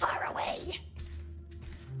too far away.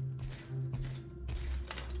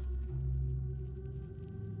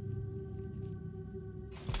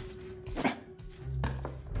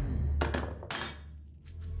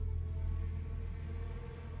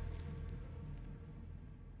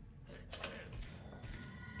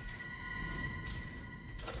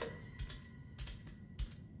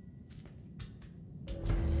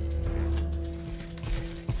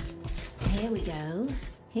 Here we go.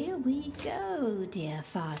 Here we go, dear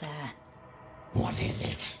father. What is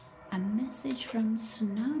it? A message from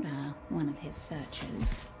Snorra, one of his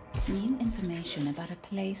searchers. New information about a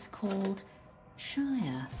place called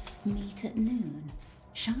Shire. Meet at noon.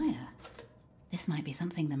 Shire? This might be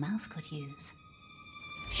something the mouth could use.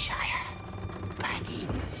 Shire.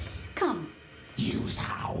 Baggins. Come. Use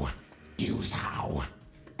how? Use how?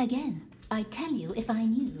 Again, I'd tell you if I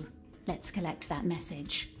knew. Let's collect that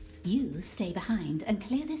message. You stay behind and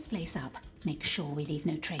clear this place up. Make sure we leave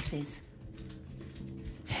no traces.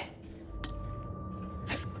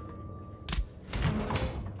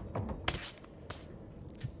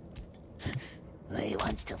 He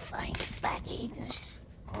wants to find Baggins.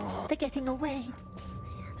 They're getting away.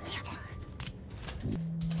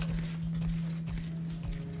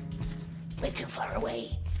 We're too far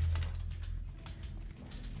away.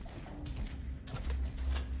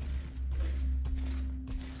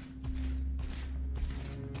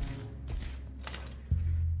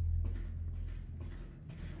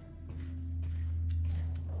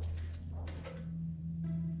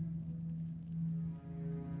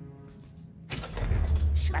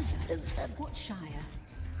 Mustn't lose them. What Shire?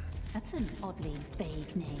 That's an oddly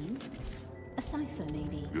vague name. A cipher,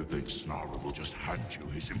 maybe. You think Snorra will just hand you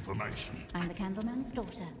his information? I'm the Candleman's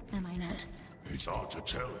daughter, am I not? It's hard to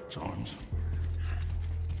tell at times.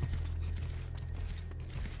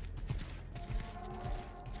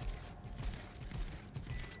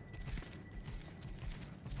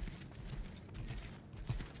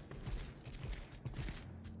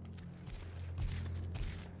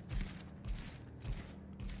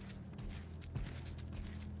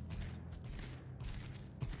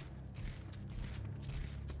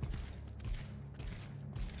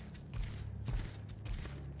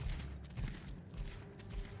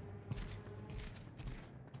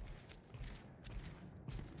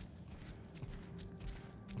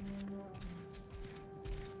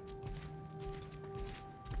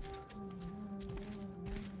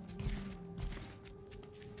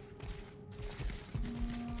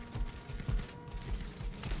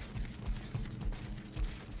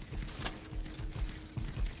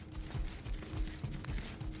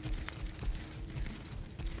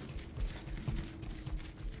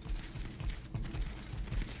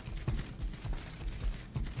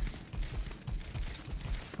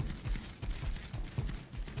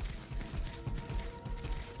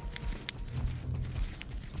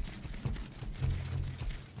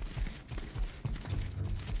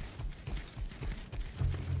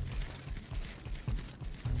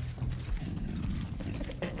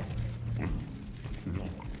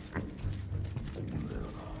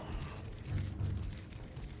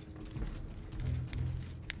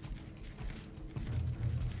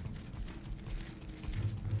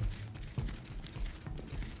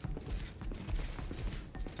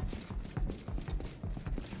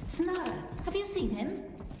 Snorra, have you seen him?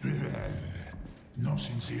 Not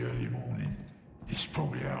since the early morning. He's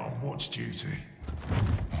probably out on watch duty.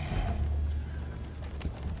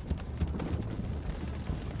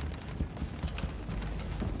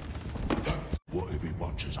 What if he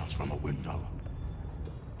watches us from a window?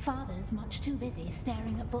 Father's much too busy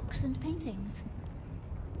staring at books and paintings.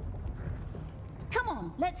 Come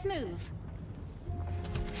on, let's move.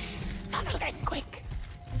 Follow them quick.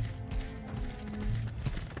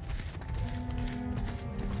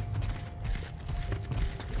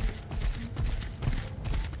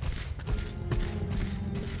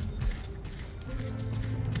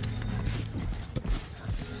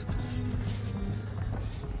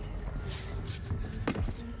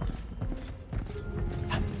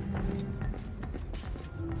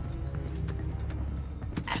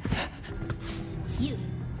 You,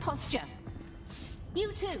 posture.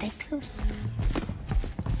 You too. Stay close.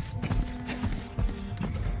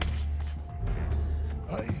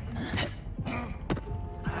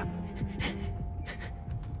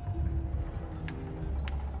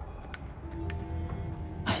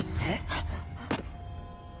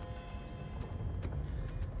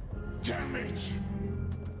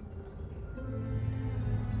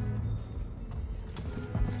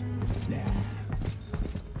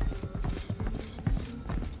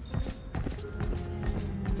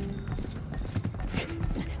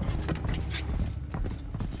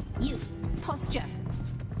 posture.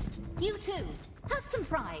 You too, have some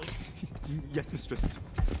pride. Yes, mistress.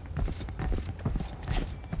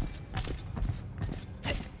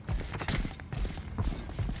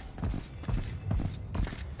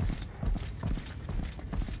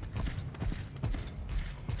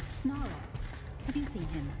 Snarl, have you seen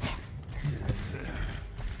him?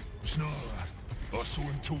 Snarl, I saw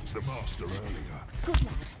him talk to the master earlier. Good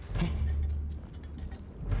lad.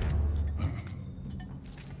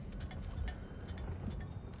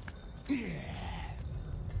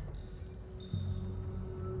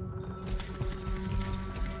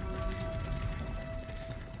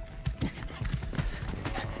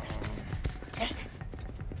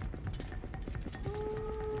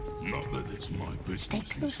 Not that it's my business. Stay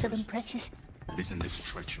close to them, Precious. It isn't this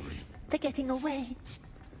treachery. They're getting away.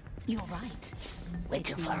 You're right. We're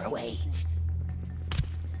too far away.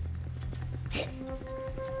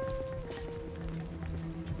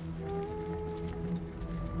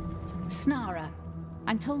 Snara,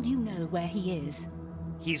 I'm told you know where he is.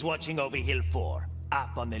 He's watching over Hill 4,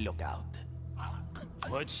 up on the lookout.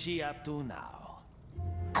 What's she up to now?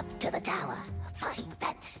 Up to the tower. Find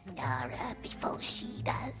that Snara before she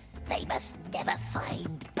does. They must never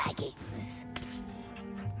find Baggins.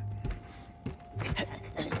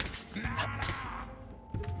 Snara!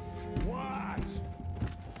 What?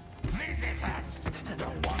 Visitors! The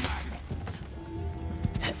woman!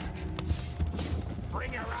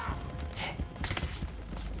 Bring her up!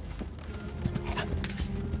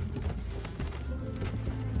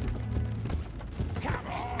 Come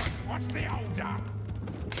on! What's the holdup?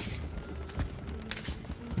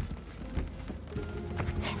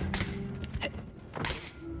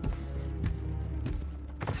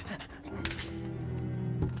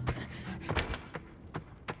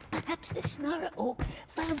 Perhaps the Snara Orc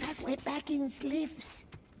found out where Baggins lives.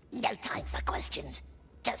 No time for questions.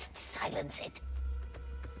 Just silence it.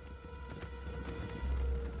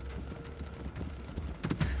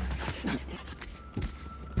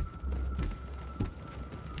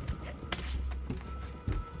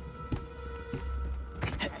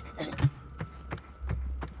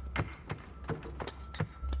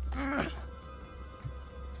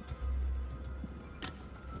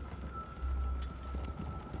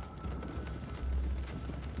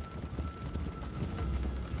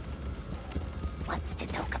 Wants to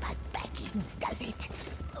talk about Baggins, does it?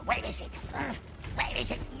 Where is it? Where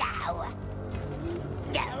is it now?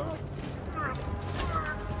 No!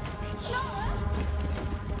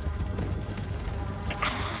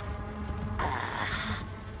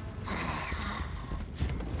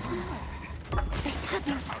 Get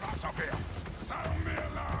her out of here! Sound me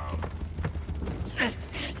alarm!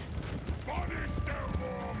 Body's still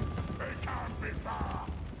warm! They can't be far!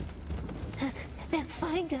 They'll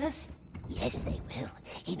find us. Yes, they will.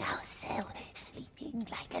 In our cell, sleeping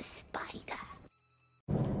like a spider.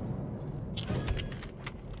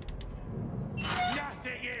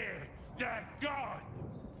 Nothing here! They're gone!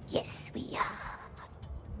 Yes, we are.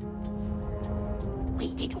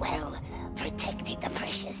 We did well. Protected the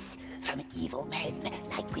precious from evil men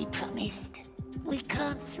like we promised. We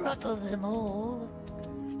can't throttle them all.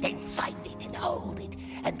 Then find it and hold it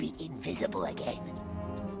and be invisible again.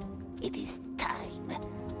 It is time.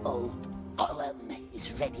 Old Gollum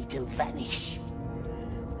is ready to vanish.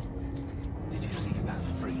 Did you see that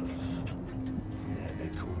freak? Yeah, they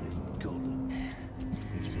call him Gollum.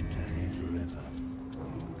 He's been down here forever.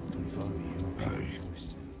 If I were you, Hey,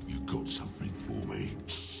 you got something for me?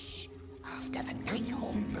 Shh. After the night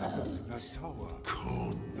horn blows. That tower.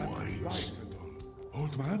 Can't wait. Right,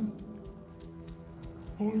 old man?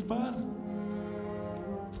 Old man?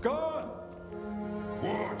 God!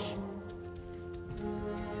 What?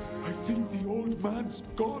 I think the old man's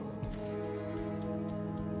gone.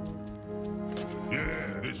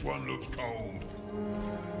 Yeah, this one looks cold.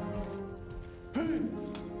 Hey!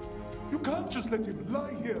 You can't just let him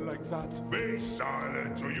lie here like that. Be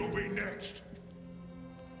silent or you'll be next.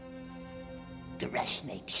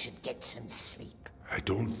 Greshnik should get some sleep. I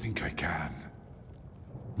don't think I can.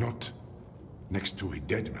 Not next to a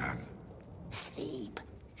dead man. Sleep.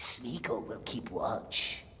 Smeagol will keep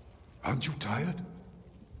watch. Aren't you tired?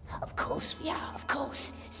 Of course we are, of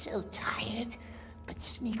course. So tired. But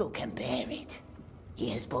Smeagol can bear it. He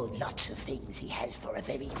has borne lots of things he has for a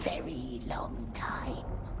very, very long time.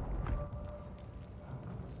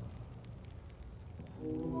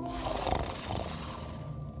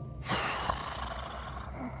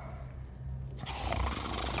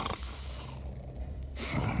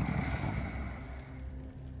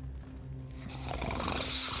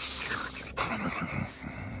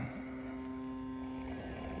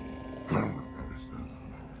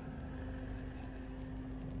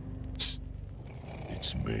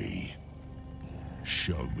 It's me.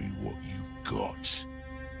 Show me what you've got.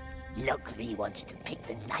 Locally wants to pick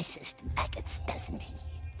the nicest maggots, doesn't he?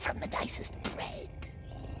 From the nicest bread.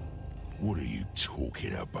 What are you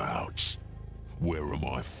talking about? Where are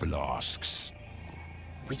my flasks?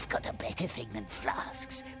 We've got a better thing than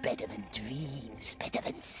flasks, better than dreams, better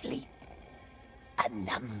than sleep. A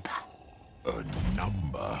number. A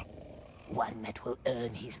number? One that will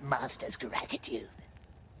earn his master's gratitude.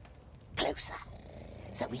 Closer,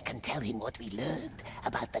 so we can tell him what we learned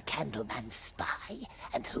about the Candleman's spy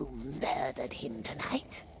and who murdered him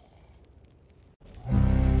tonight.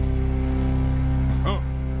 Oh.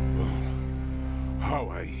 How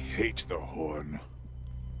I hate the horn.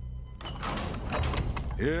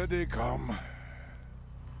 Here they come.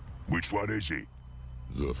 Which one is he?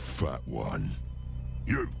 The fat one.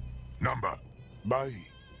 You, number.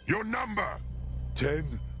 Your number!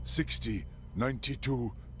 10, 60,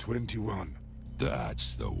 92, 21.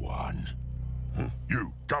 That's the one.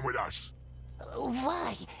 You, come with us.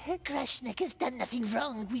 Why? Grashnak has done nothing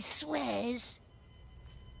wrong, we swears.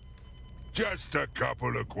 Just a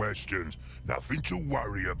couple of questions. Nothing to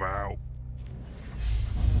worry about.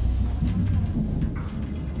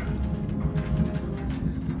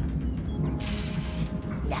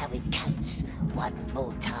 Now it counts. One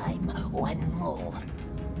more time. One more.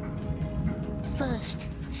 First,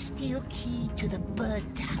 steal key to the bird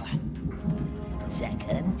tower.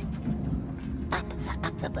 Second,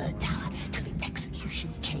 up the bird tower to the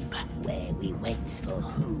execution chamber, where we waits for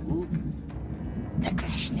who? The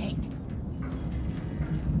Grashnak.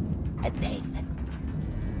 And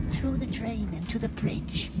then, through the drain and to the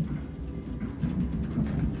bridge.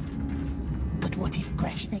 But what if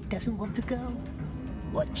Grashnak doesn't want to go?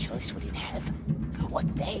 What choice would it have?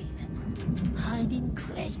 What then? Hiding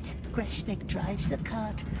crate. Grashnak drives the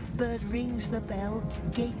cart. Bird rings the bell.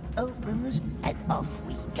 Gate opens, and off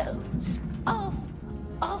we goes.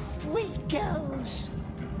 Off we goes.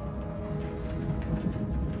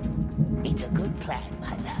 It's a good plan,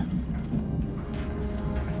 my love.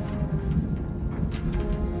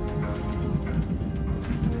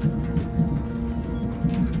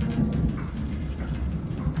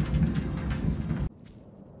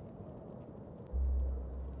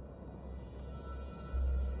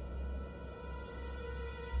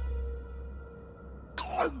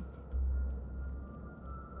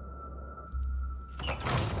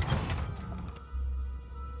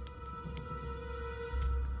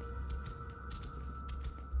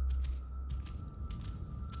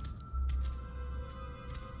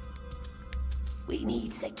 We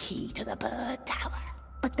need the key to the bird tower.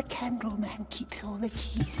 But the Candleman keeps all the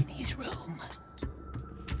keys in his room.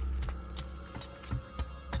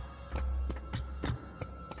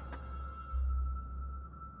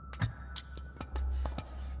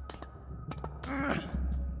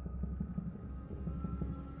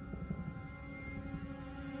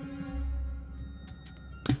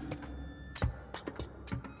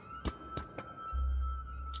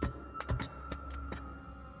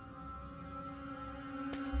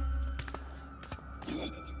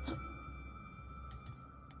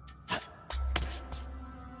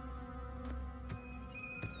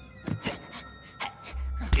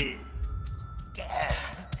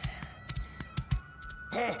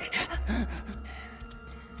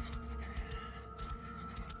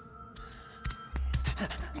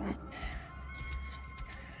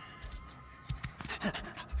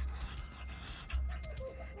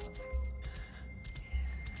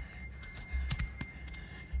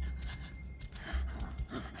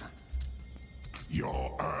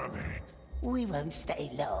 You're early. We won't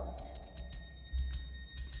stay long.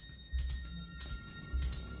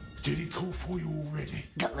 Did he call for you already?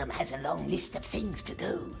 Gollum has a long list of things to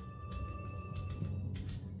do.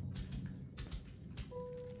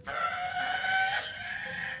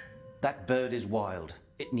 That bird is wild.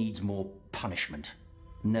 It needs more punishment.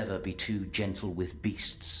 Never be too gentle with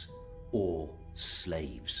beasts or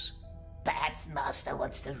slaves. Perhaps Master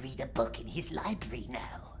wants to read a book in his library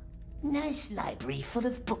now. Nice library full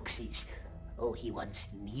of bookses. Or he wants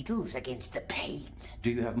needles against the pain.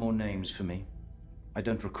 Do you have more names for me? I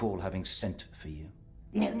don't recall having sent for you.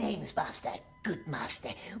 No names, Master. Good Master.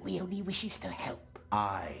 We only wishes to help.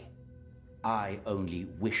 I only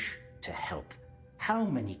wish to help. How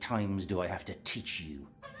many times do I have to teach you?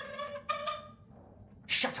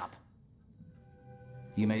 Shut up!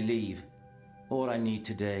 You may leave. All I need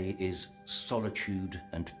today is solitude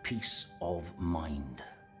and peace of mind.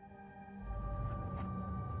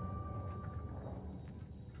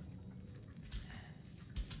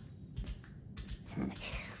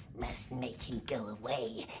 Must make him go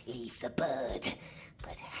away, leave the bird.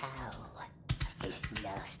 But how? His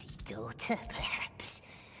nasty daughter, perhaps.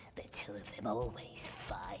 The two of them always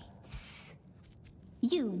fights.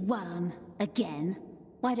 You worm, again.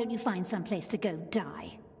 Why don't you find some place to go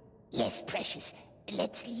die? Yes, precious.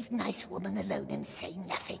 Let's leave nice woman alone and say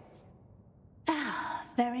nothing. Ah,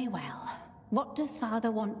 very well. What does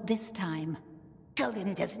father want this time?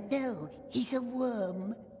 Gollum doesn't know. He's a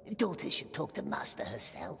worm. Daughter should talk to master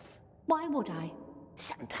herself. Why would I?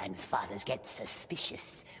 Sometimes fathers get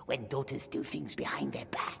suspicious when daughters do things behind their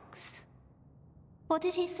backs. What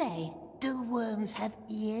did he say? Do worms have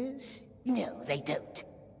ears? No, they don't.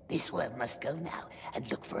 This worm must go now and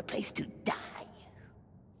look for a place to die.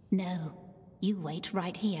 No, you wait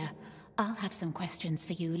right here. I'll have some questions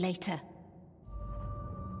for you later.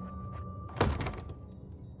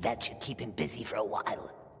 That should keep him busy for a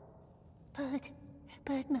while.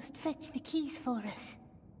 Bird must fetch the keys for us.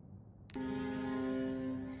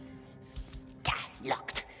 Ah,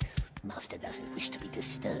 locked. Master doesn't wish to be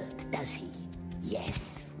disturbed, does he?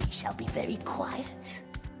 Yes, we shall be very quiet.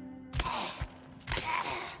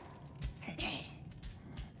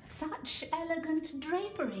 Such elegant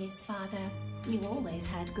draperies, father. You always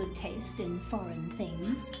had good taste in foreign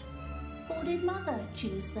things. Or did mother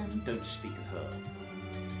choose them? Don't speak of her.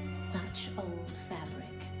 Such old fabric.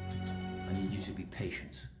 I need you to be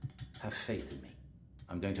patient. Have faith in me.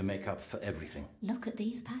 I'm going to make up for everything. Look at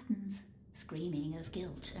these patterns, screaming of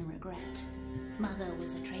guilt and regret. Mother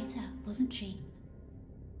was a traitor, wasn't she?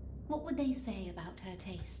 What would they say about her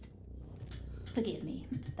taste? Forgive me,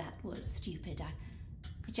 that was stupid.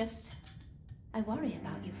 I worry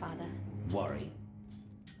about you, father. Worry?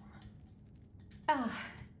 Ah,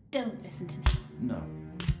 don't listen to me. No.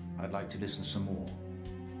 I'd like to listen some more.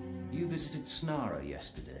 You visited Snara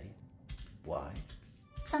yesterday. Why?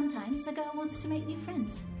 Sometimes a girl wants to make new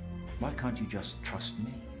friends. Why can't you just trust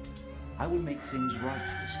me? I will make things right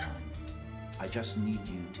this time. I just need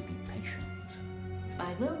you to be patient.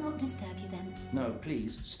 I will not disturb you then. No,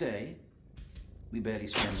 please, stay. We barely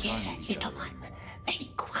spend time with each Little other. one, very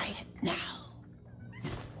quiet now.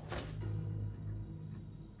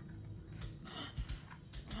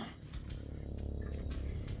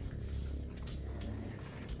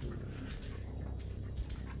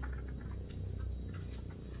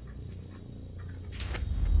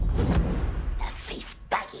 The thief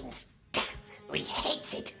Baggins. We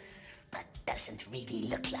hates it, but doesn't really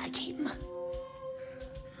look like him.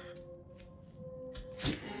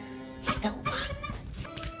 Little one.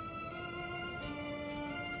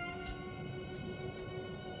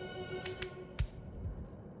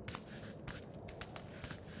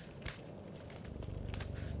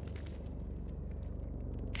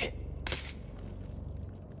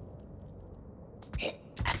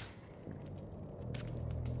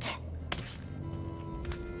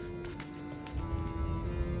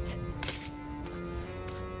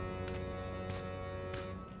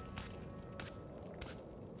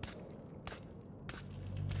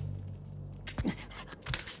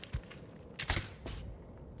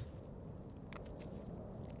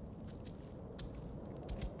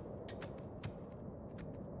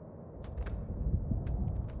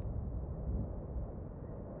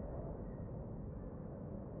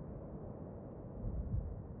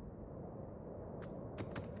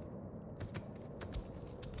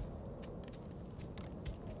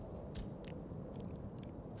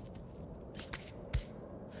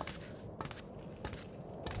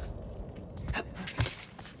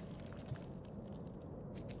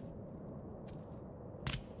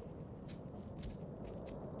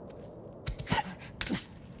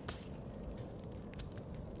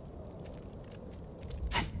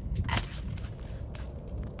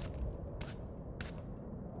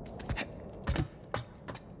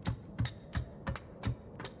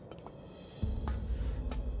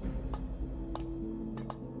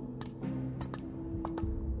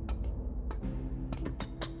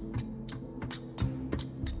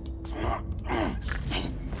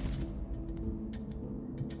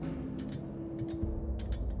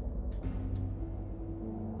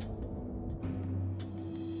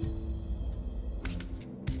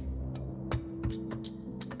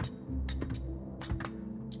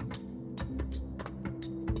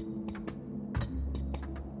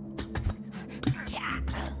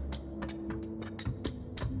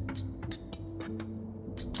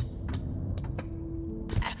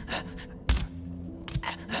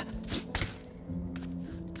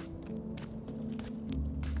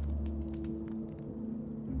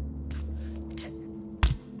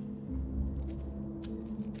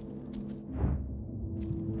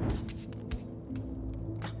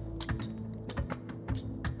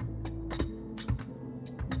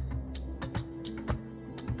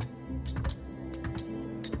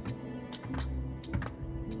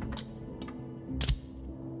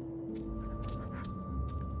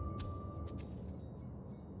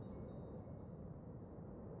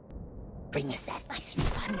 Bring us that nice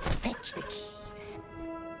one. Fetch the keys.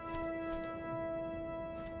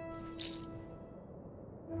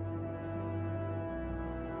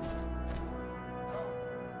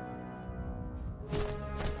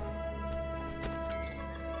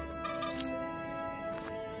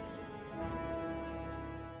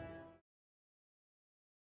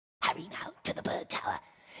 Hurry now, to the bird tower.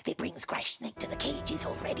 They brings Crash Snake to the cages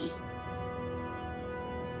already.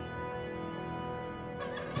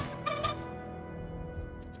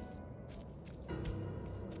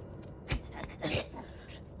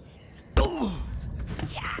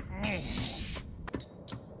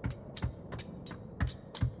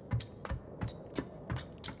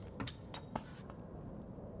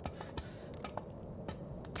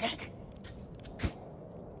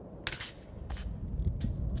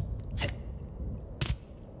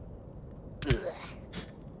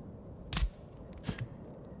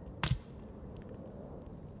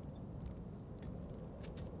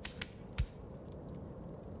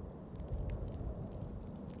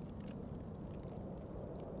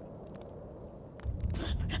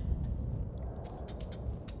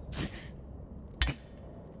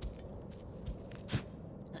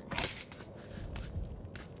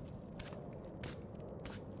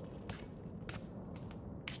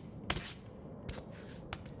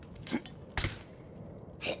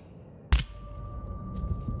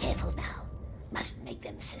 Careful now. Mustn't make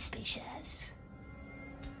them suspicious.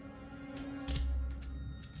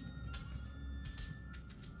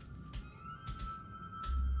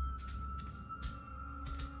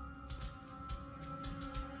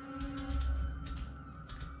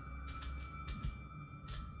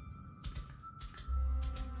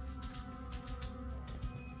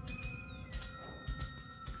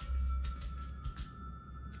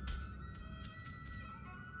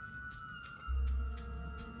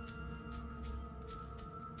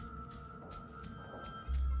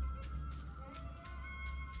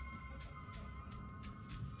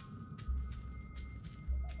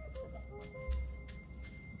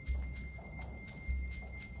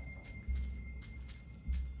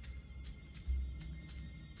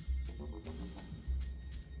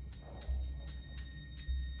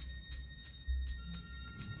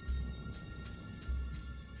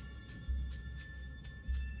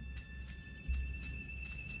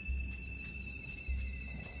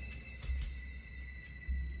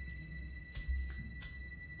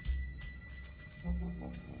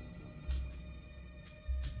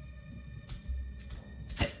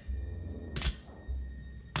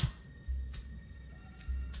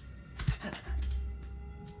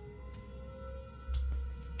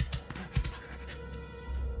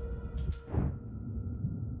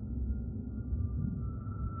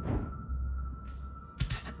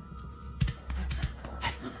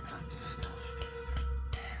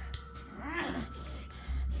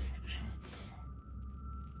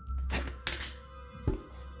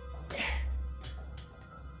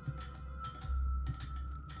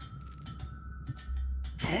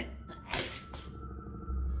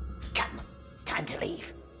 Come, time to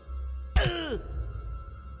leave.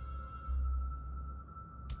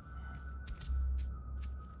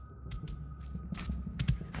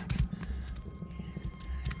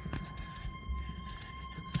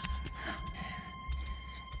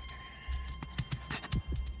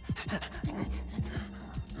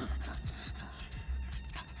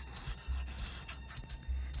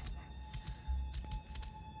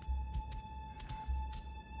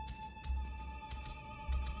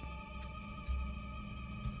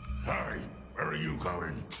 Hey, where are you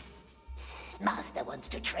going? Master wants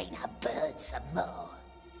to train our birds some more.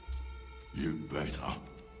 You better.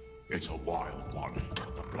 It's a wild one,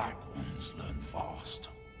 but the black ones learn fast.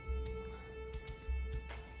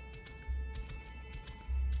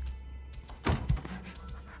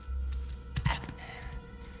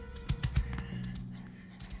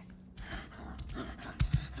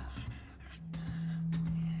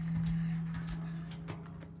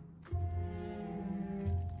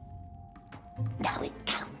 Now it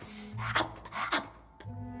counts. Up, up.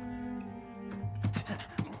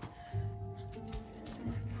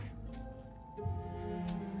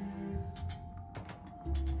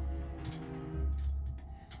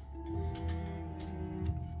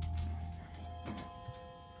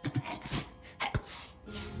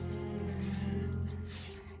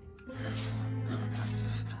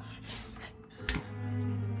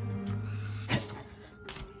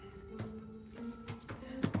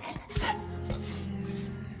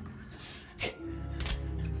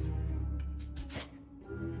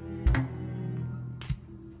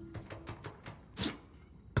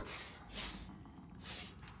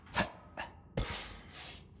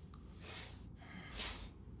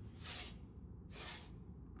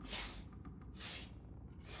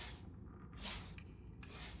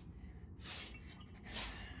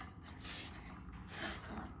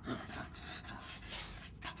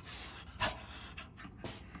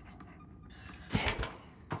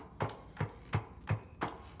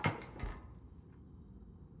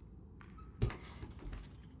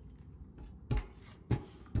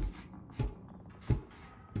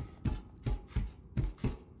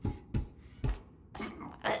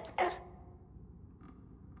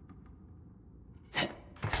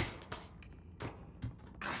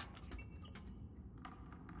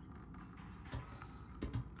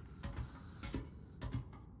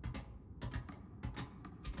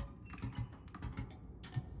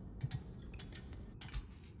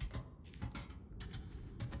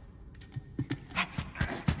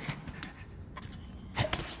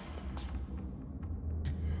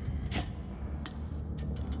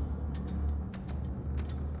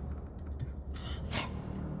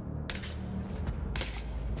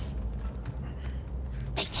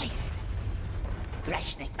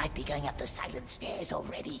 Rashnik might be going up the silent stairs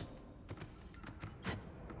already.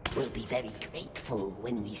 We'll be very grateful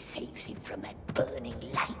when we saves him from that burning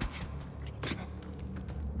light.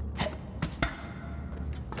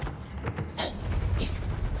 He's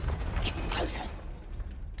getting closer.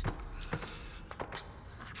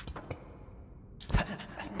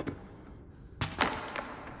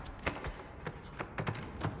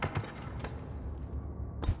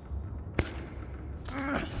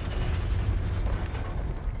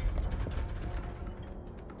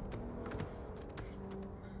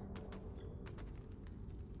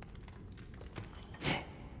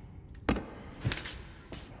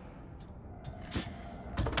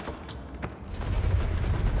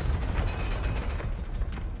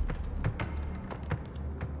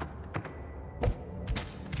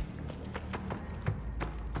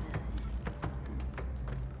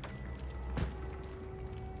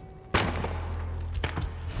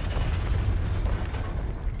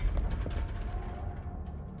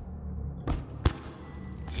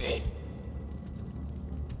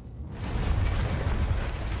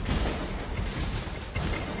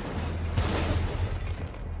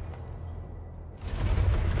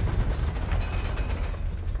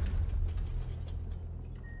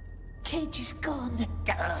 Cage is gone.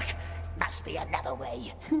 Ugh, must be another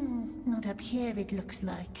way. Not up here, it looks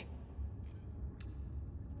like.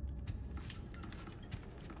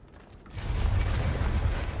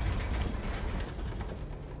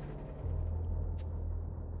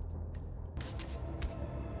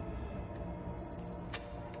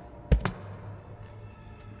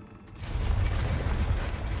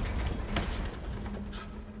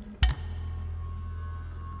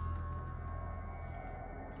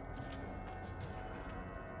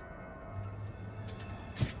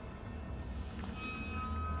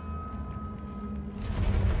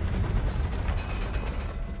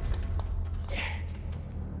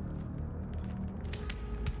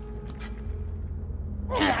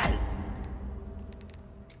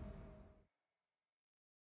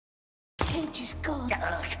 Cage is gone.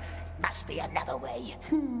 Ugh, must be another way.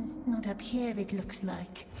 Not up here, it looks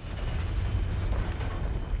like.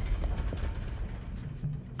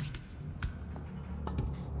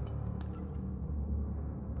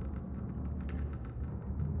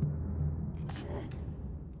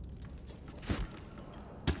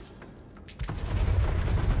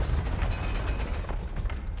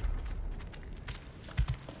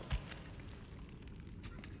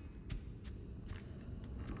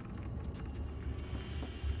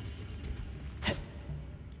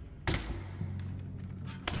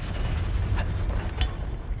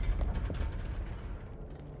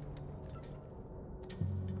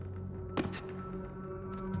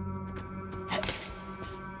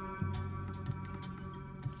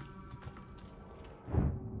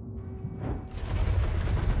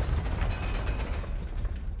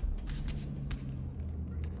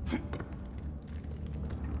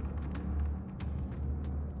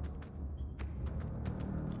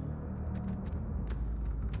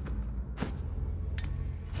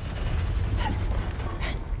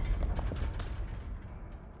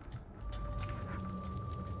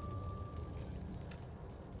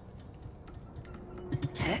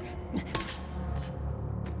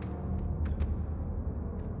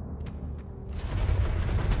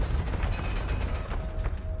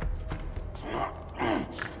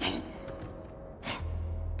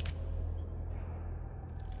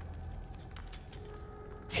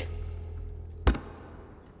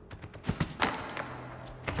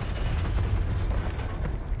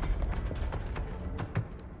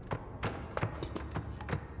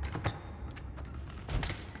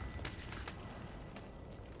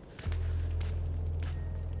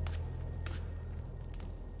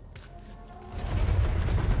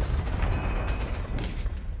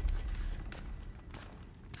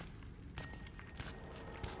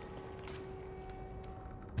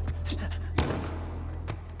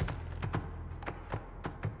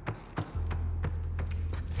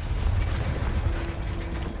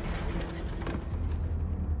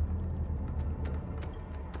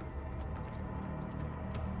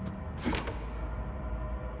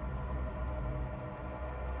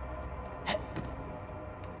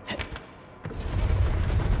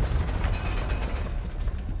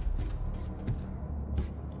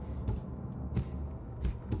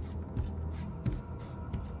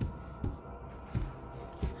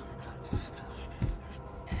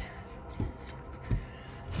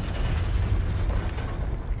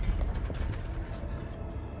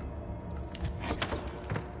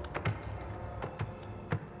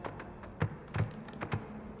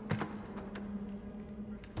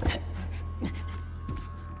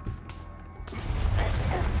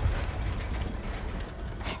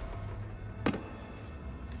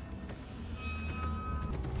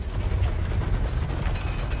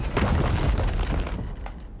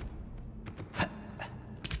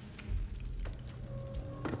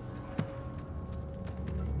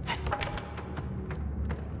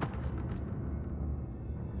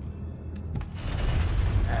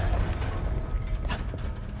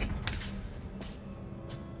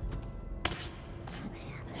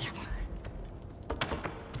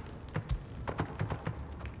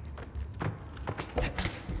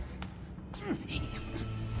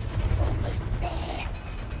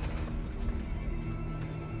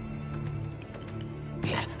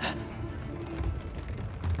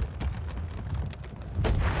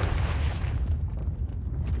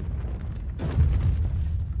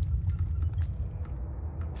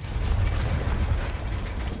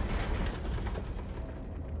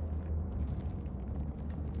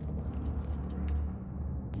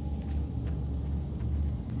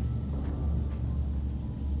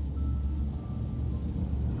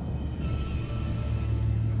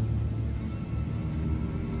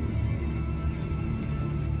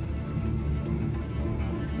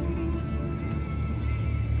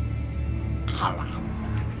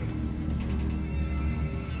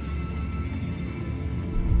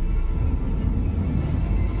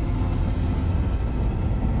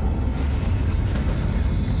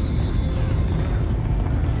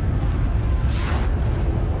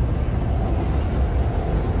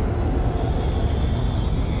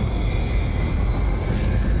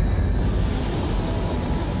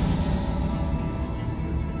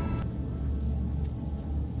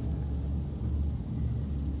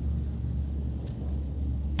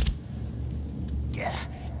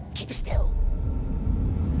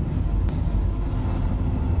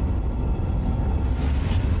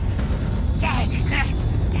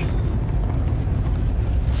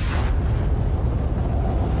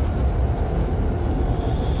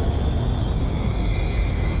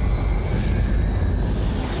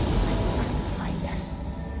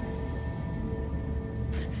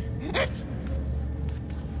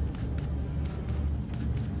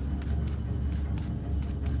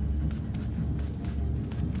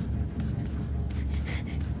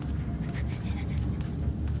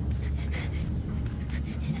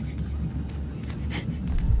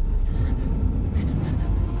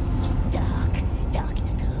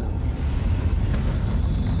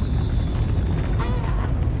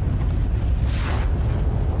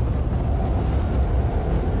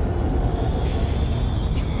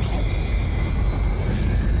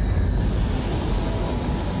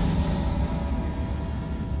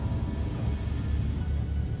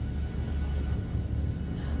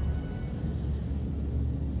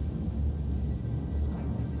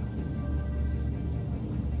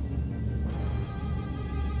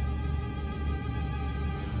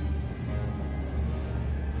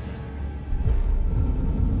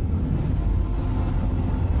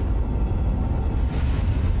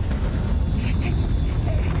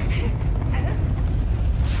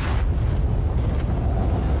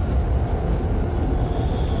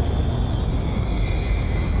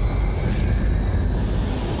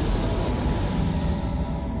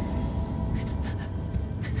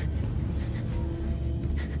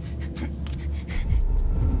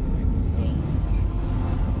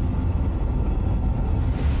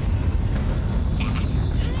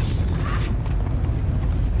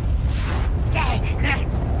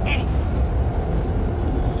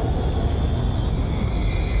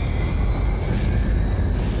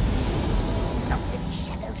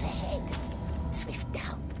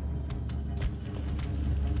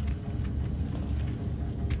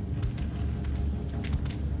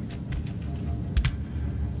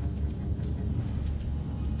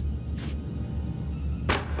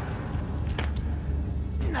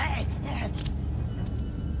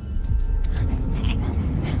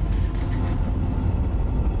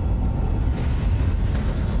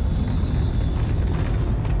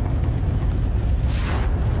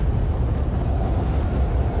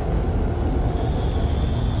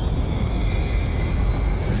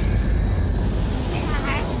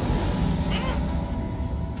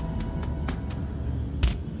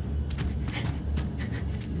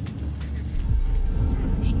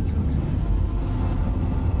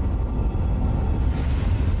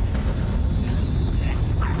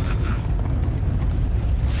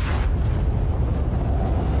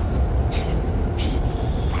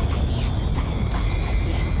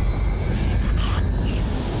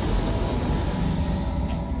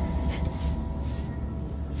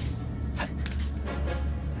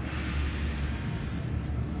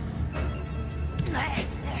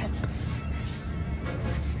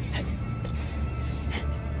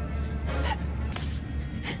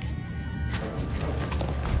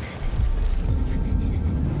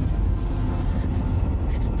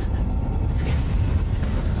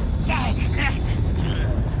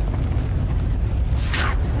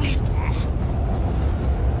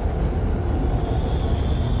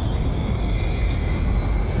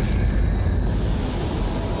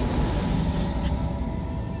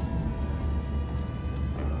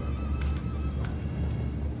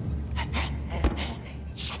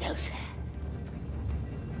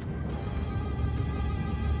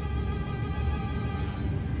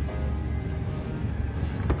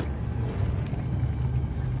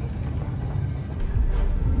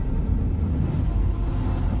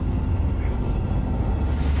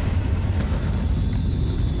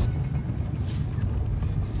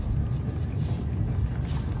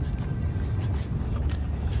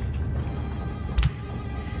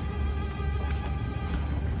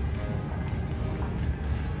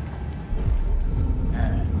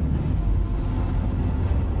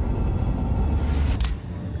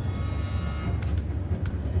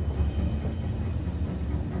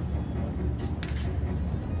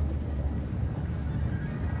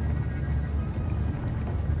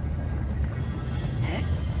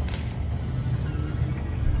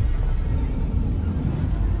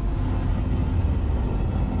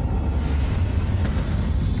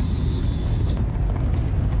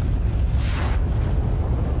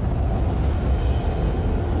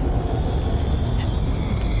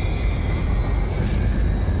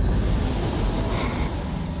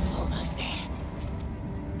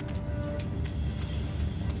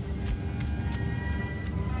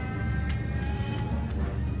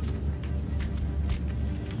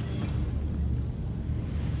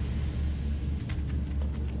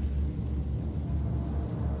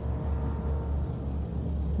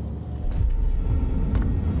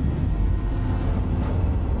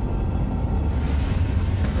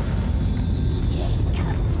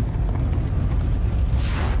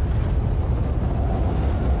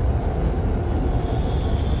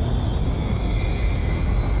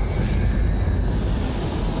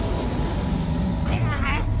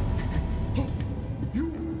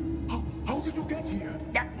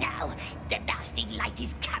 blinding light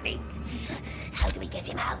is coming. How do we get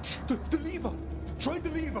him out? The lever! Try the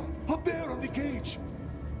lever! Up there on the cage!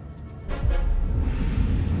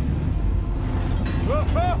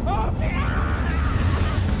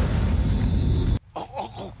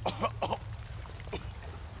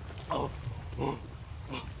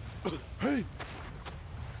 Hey!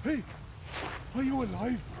 Hey! Are you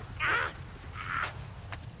alive?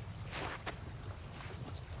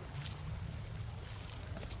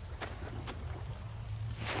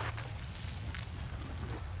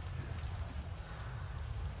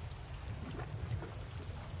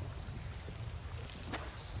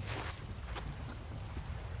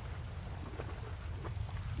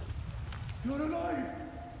 You're alive!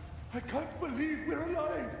 I can't believe we're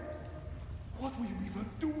alive! What were you even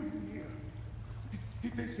doing here?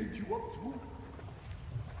 Did they send you up too?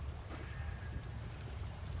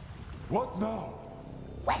 What now?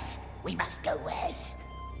 West! We must go west!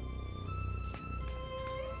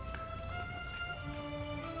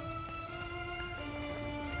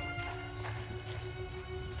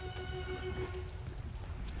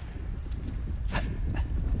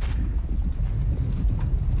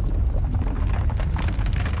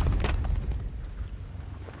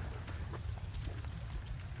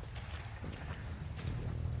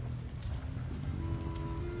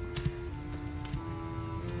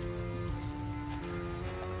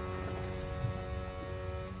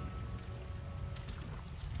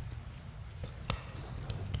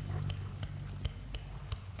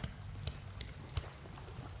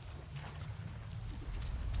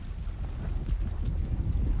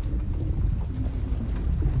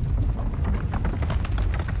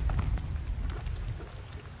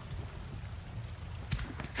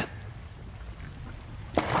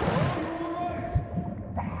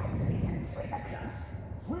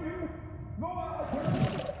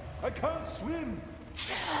 I can't swim!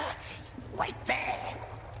 Wait there!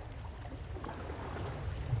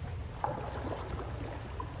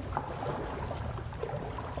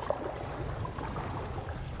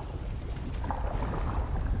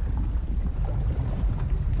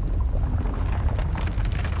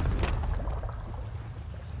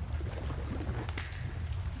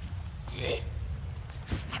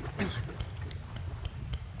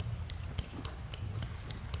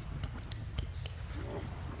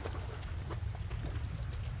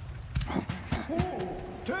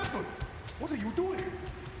 Careful! What are you doing?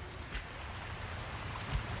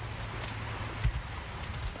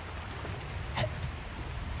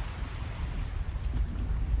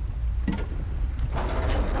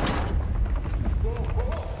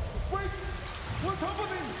 Wait! What's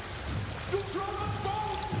happening? You dropped us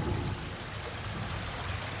both!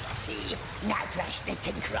 See, now Grashnik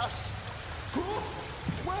can cross. Cross?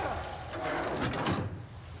 Where?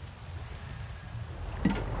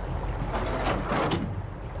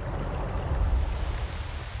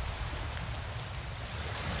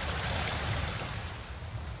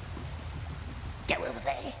 Go over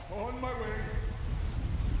there. On my way.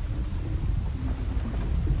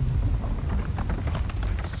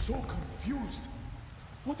 I'm so confused.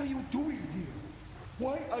 What are you doing here?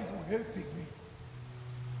 Why are you helping me?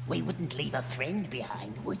 We wouldn't leave a friend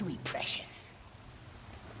behind, would we, precious?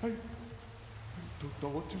 I don't know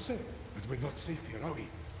what to say. But we're not safe here, are we?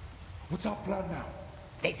 What's our plan now?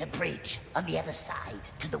 There's a bridge on the other side,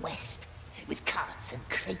 to the west, with carts and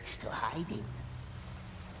crates to hide in.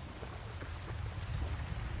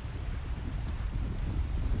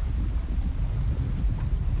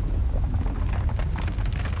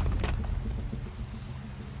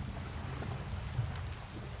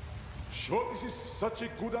 Sure this is such a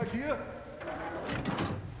good idea?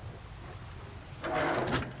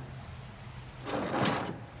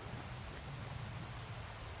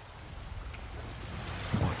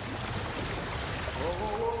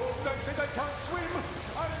 Oh, I said I can't swim!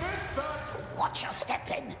 I meant that! Watch your step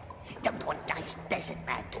then. Don't want nice desert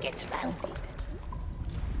man to get drowned.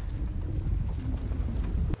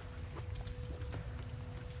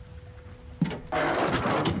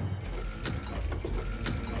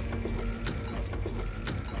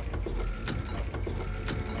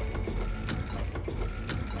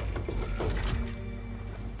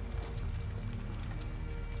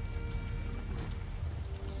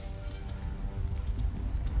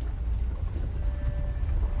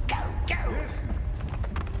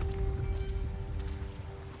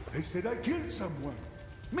 They said I killed someone.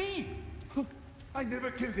 Me? I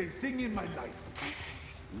never killed a thing in my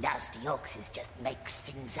life. Nasty Orcs just makes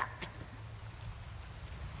things up.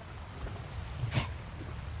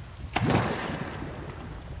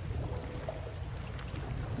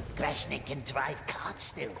 Grashnik can drive carts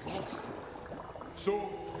still, yes. So,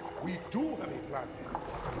 We do have a plan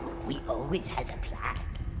then. We always has a plan.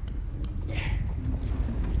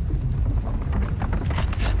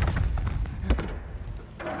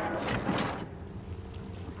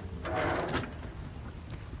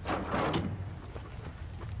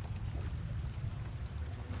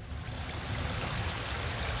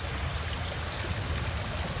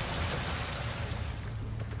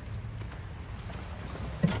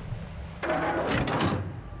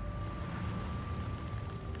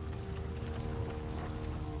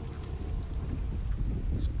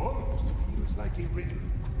 Almost feels like a riddle.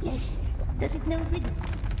 Yes. Does it know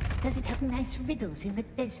riddles? Does it have nice riddles in the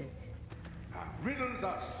desert? Riddles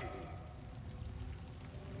are silly.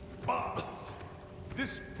 But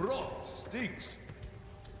this broth stinks.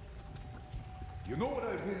 You know what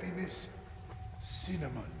I really miss?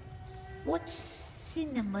 Cinnamon. What's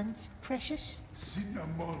cinnamon's precious?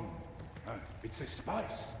 Cinnamon. It's a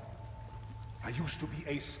spice. I used to be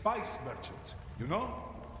a spice merchant, you know?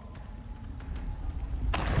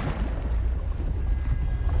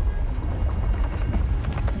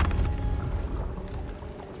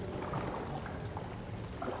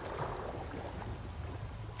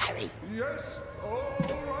 Harry. Yes? All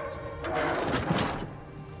right.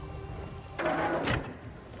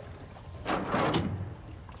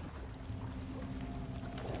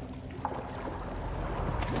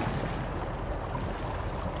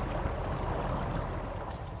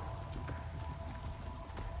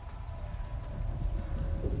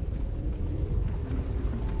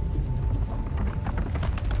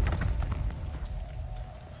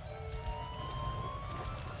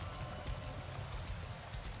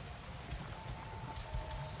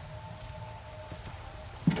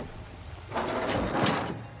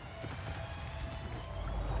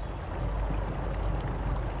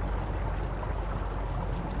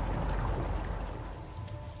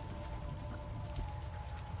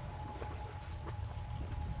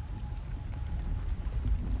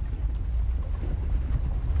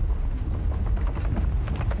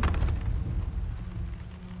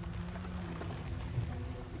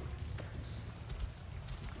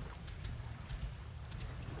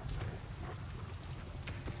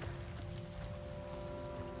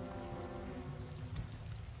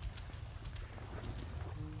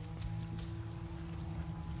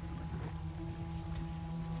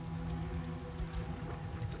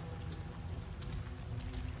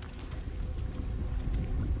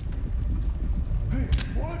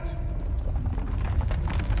 What?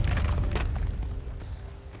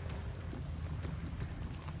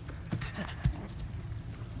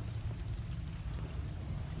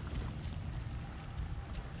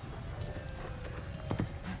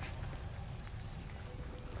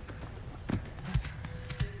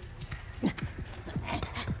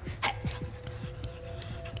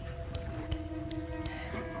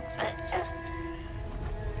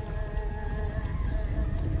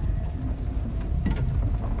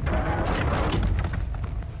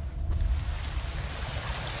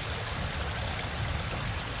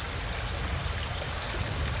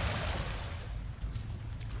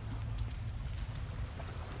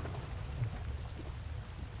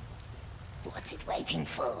 What's it waiting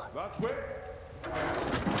for? That way?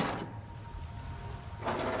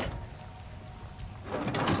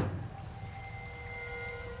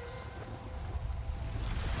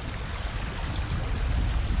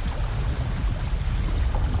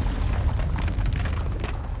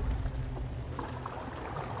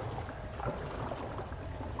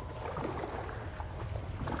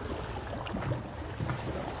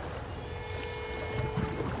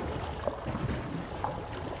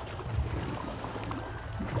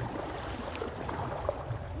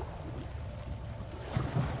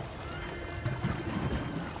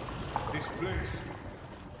 This place.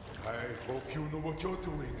 I hope you know what you're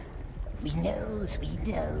doing. We knows.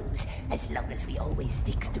 As long as we always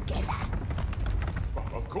sticks together.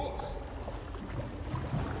 Of course.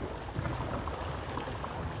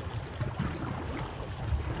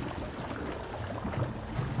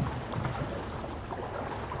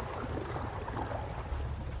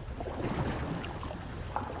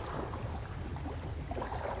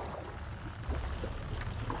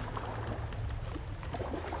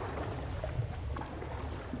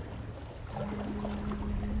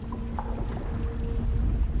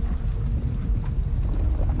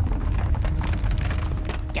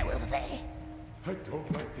 Go over there.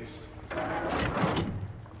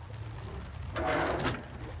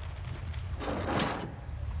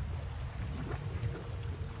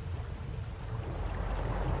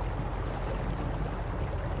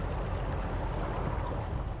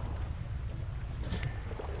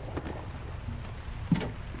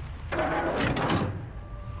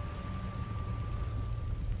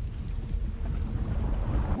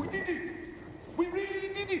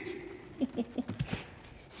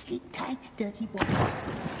 dirty water.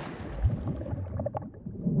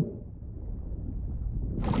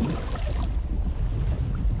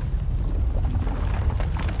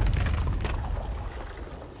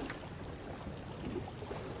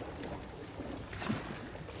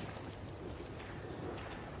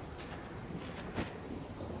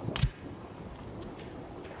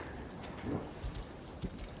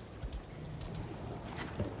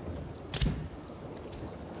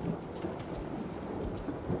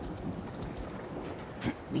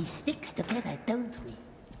 We sticks together, don't we?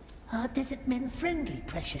 Are desert men friendly,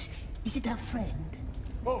 Precious? Is it our friend?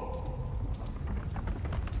 Oh,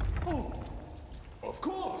 of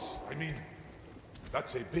course. I mean,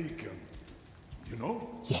 that's a big, you know?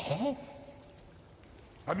 Yes.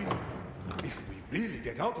 I mean, if we really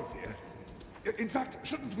get out of here... In fact,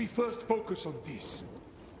 shouldn't we first focus on this?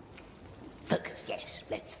 Focus, yes.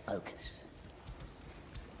 Let's focus.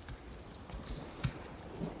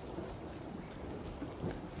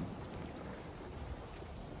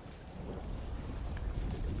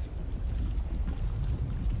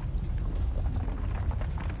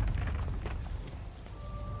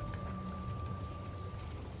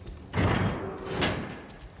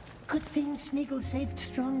 Good thing Sniggle saved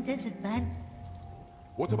Strong Desert Man.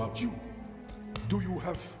 What about you? Do you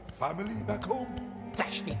have family back home?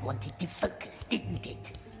 Rashnik wanted to focus, didn't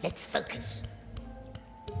it? Let's focus.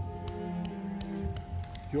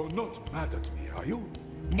 You're not mad at me, are you?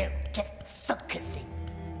 No, just focusing.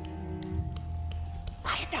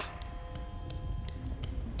 Quiet down.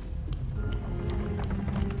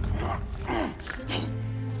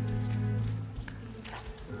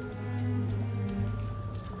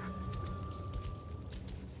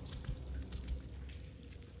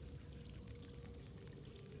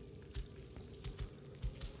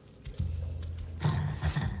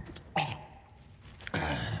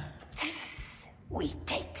 We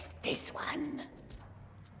takes this one.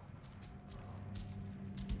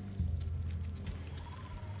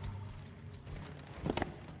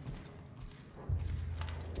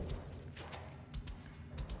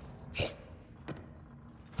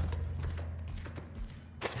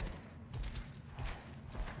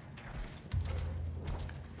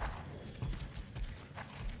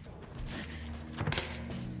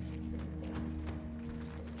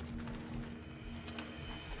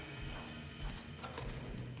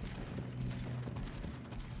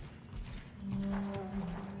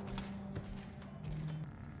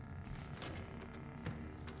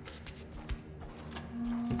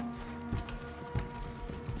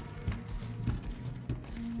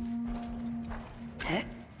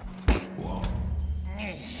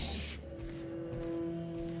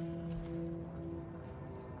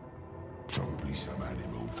 Probably some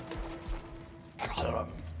animal.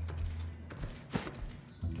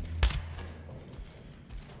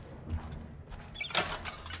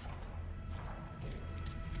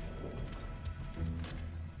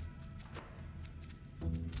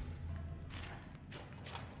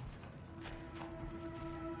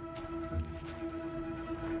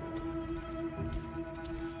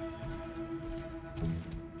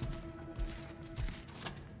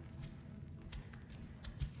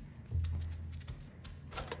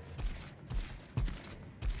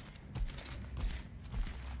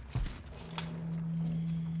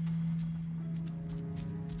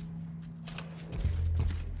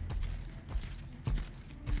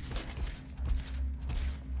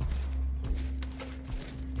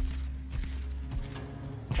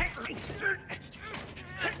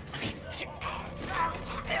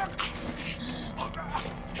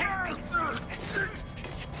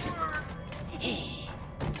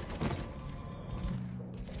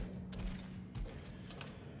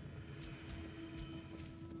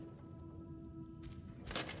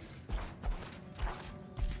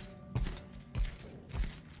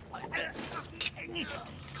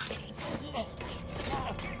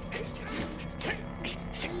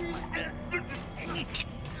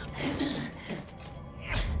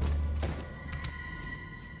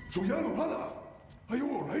 Suyaluhala, are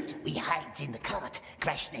you all right? We hides in the cart.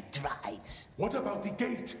 Grashnik drives. What about the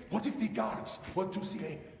gate? What if the guards want to see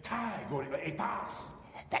a tag or a pass?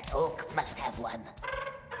 That orc must have one.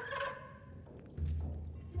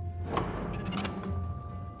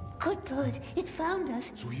 Good bird, it found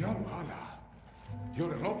us. Suyaluhala,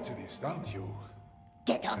 you're an optimist, aren't you?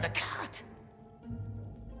 Get on the cart.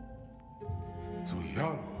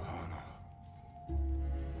 Suyaluhala.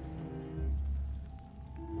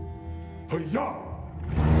 Hiya!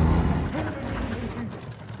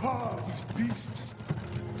 Ah, these beasts!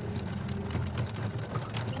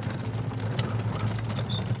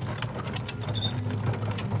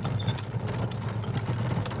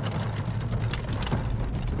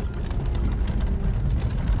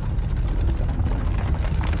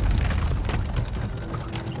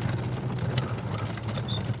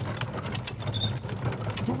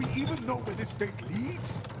 this gate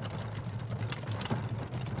leads?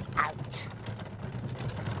 Out.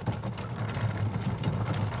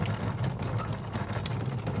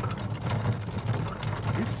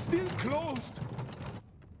 It's still closed.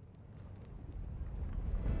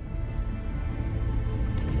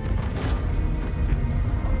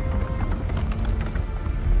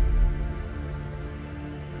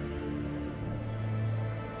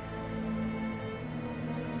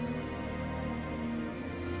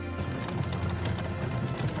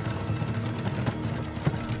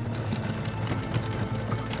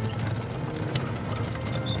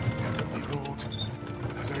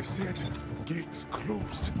 Gates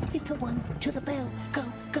closed. Little one, to the bell. Go,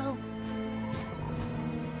 go.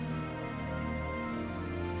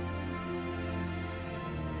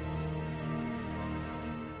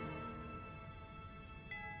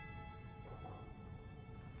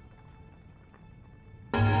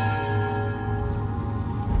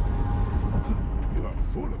 You are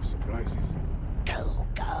full of surprises. Go,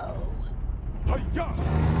 go. Hi-ya!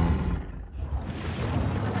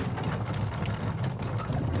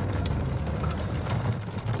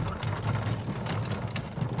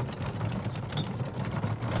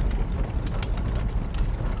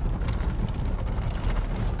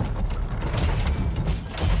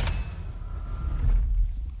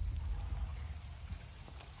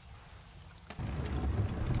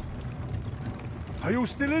 Are you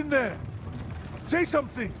still in there? Say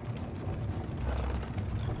something!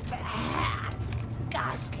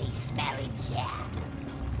 Ghastly smelling here.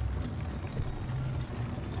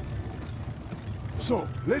 So,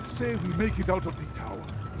 let's say we make it out of the tower.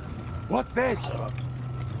 What then?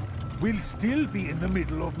 We'll still be in the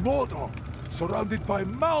middle of Mordor, surrounded by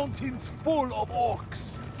mountains full of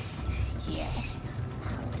orcs. Yes.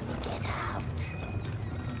 How do we get out?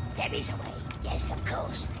 There is a way. Yes, of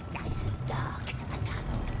course. Nice and dark. A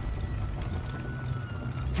tunnel.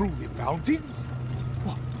 Through the mountains?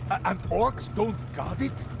 What? And orcs don't guard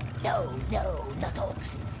it? No, no, not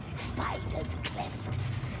orcs. Spider's Cleft.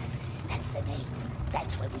 That's the name.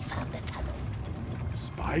 That's where we found the tunnel.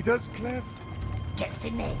 Spider's Cleft? Just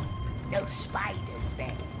a name. No spiders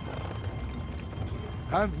there.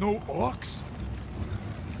 And no orcs?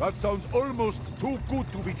 That sounds almost too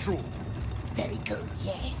good to be true. Very good,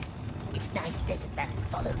 yes. If nice desert man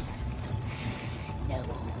follows us, no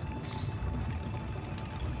orcs.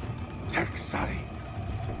 Texari.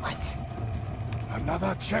 What?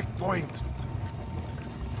 Another checkpoint.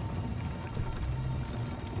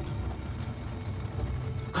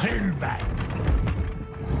 Clear back.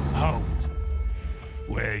 Hold.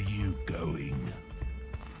 Where you going?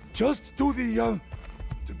 Just to the,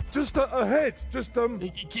 just ahead. Just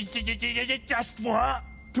Just what?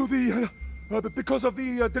 to the, because of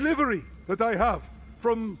the delivery that I have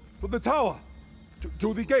from the tower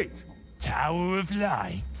to the gate. Tower of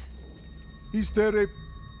Light? Is there a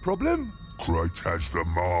problem? Crate has the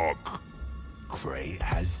mark. Crate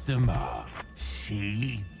has the mark.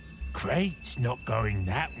 See? Crate's not going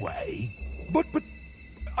that way. But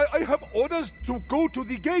I have orders to go to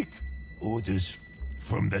the gate. Orders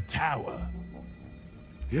from the tower.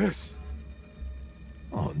 Yes.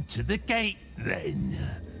 On to the gate, then.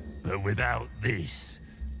 But without this.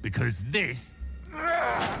 Because this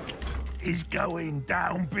is going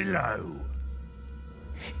down below.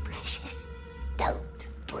 Precious, don't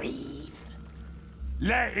breathe.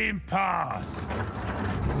 Let him pass.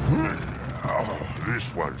 Oh,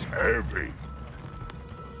 this one's heavy.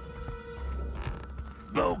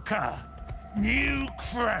 Booker, new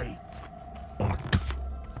crate.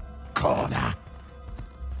 Corner.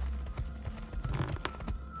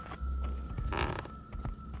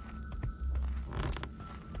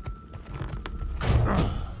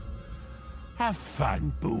 Have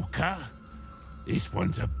fun, Booker. This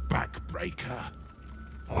one's a backbreaker.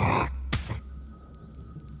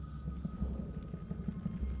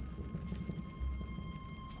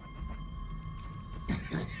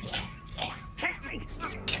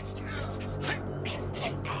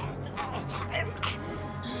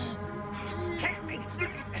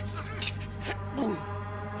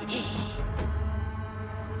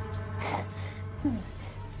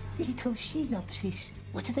 Little Shenopsis,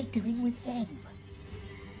 what are they doing with them?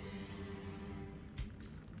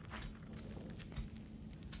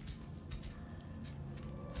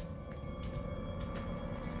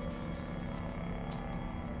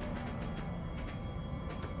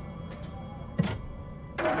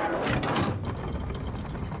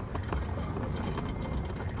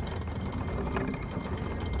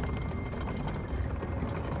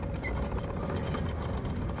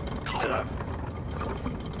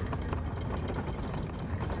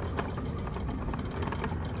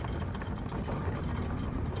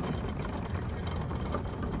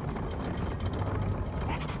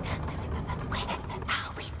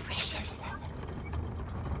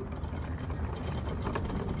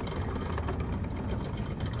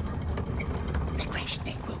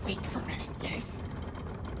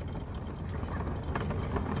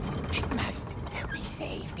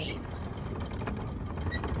 him.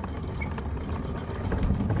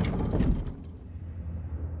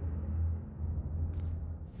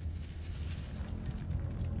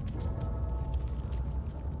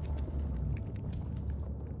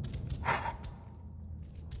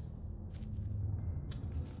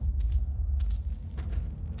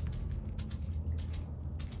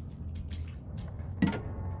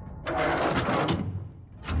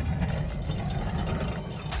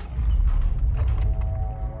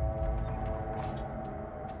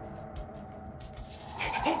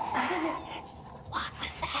 What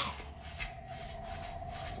was that?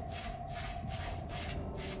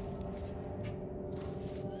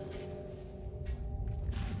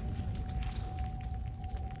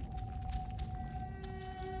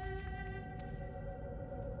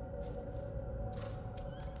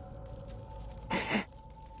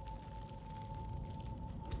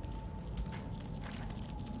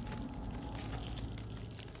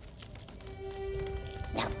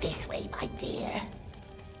 Now this way, my dear.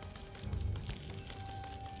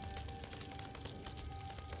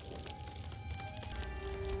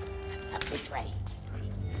 Up this way.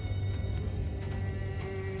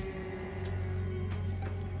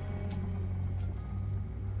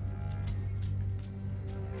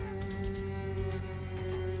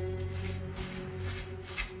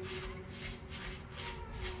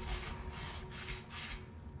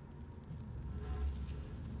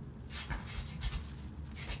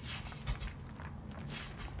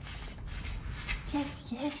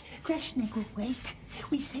 Yes, Greshnik will wait.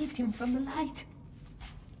 We saved him from the light.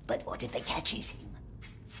 But what if they catches him?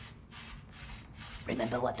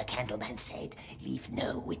 Remember what the Candleman said? Leave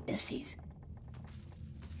no witnesses.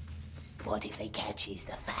 What if they catches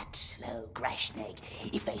the fat, slow Greshnik?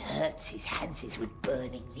 If they hurts his hands with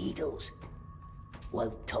burning needles?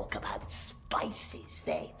 Won't talk about spices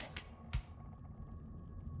then.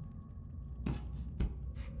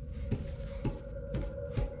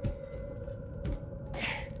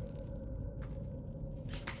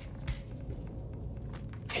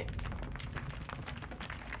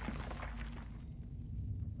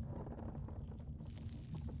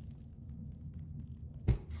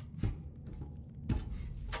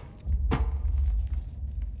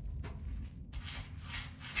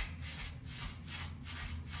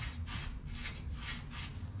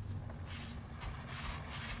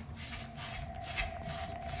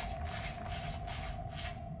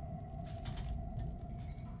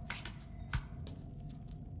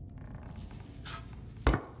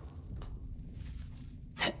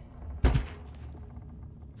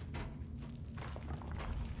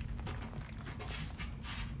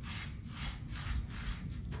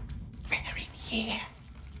 Here.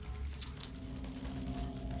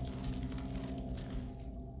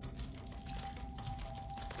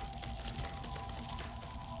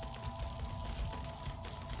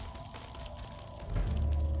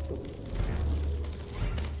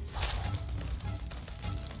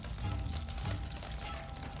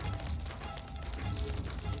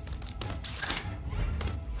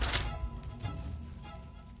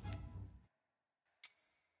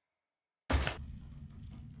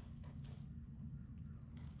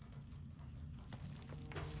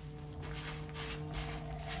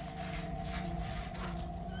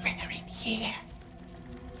 Here.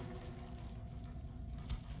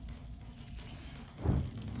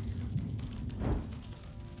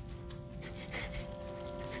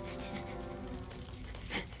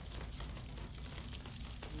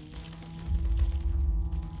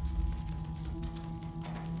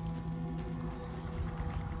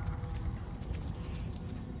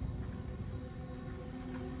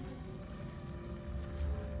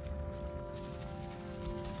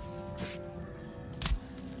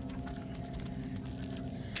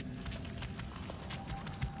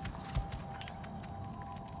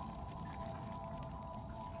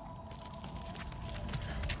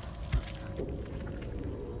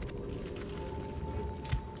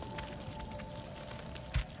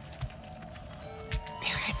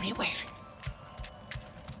 Everywhere.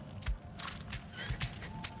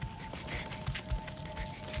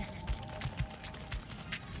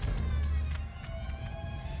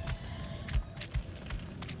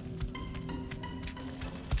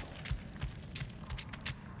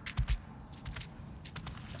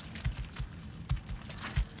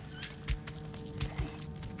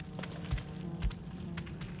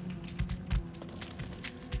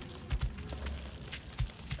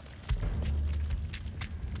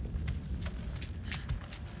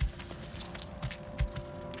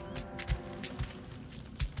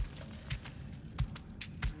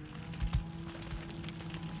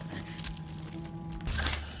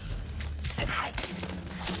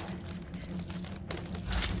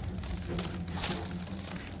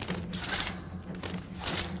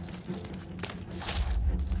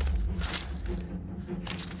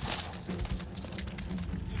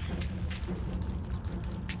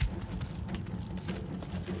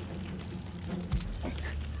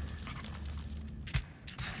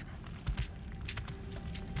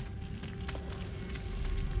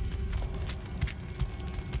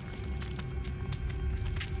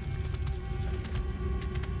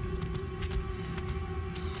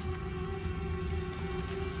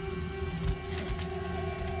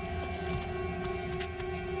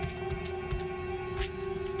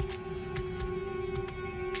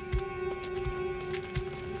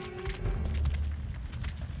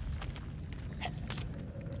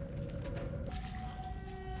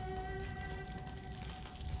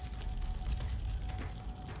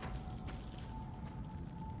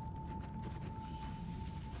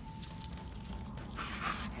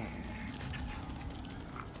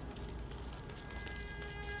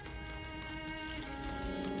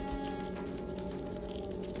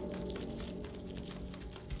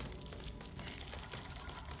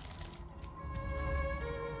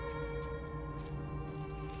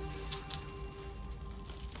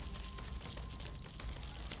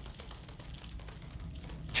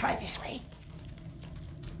 Try this way.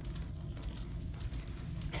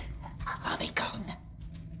 Are they gone?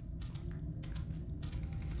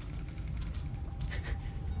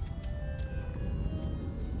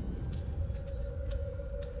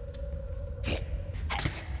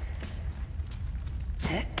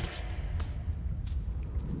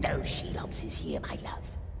 No Shelops is here, my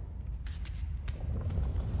love.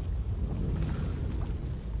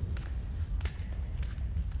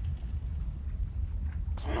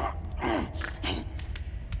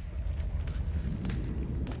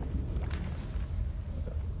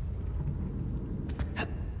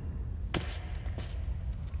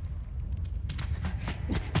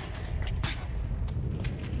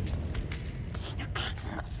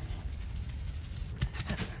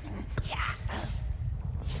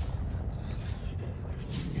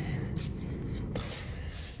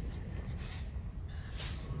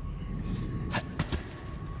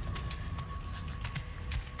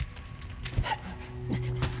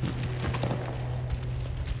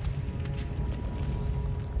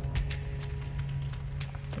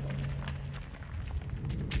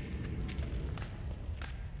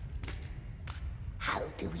 How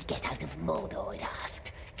do we get out of Mordor, it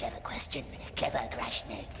asked. Clever question, clever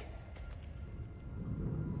Grashnig.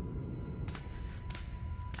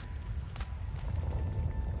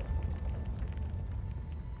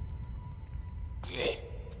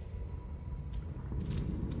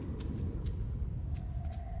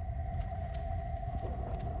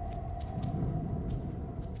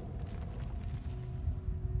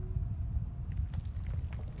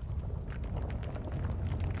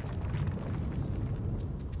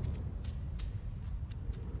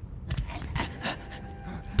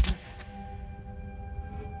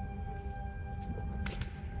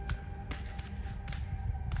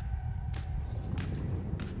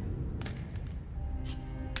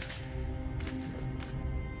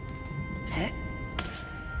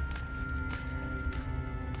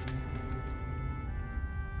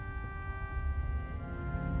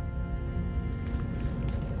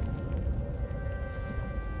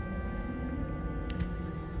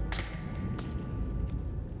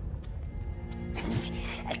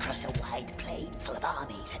 Across a wide plain full of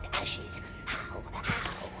armies and ashes. How?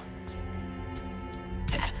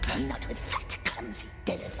 Not with fat, clumsy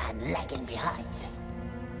desert man lagging behind.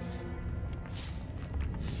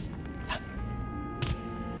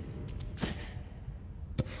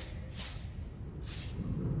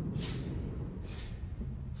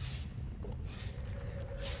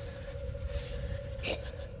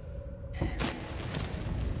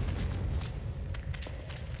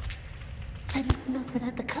 And not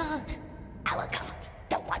without the cart. Our cart,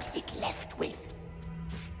 the one it left with.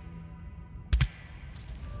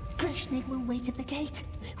 Grashnig will wait at the gate.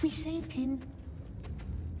 We saved him.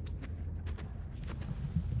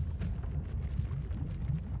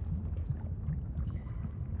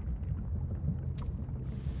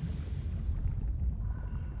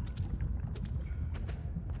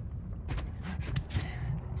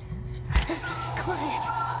 Quiet.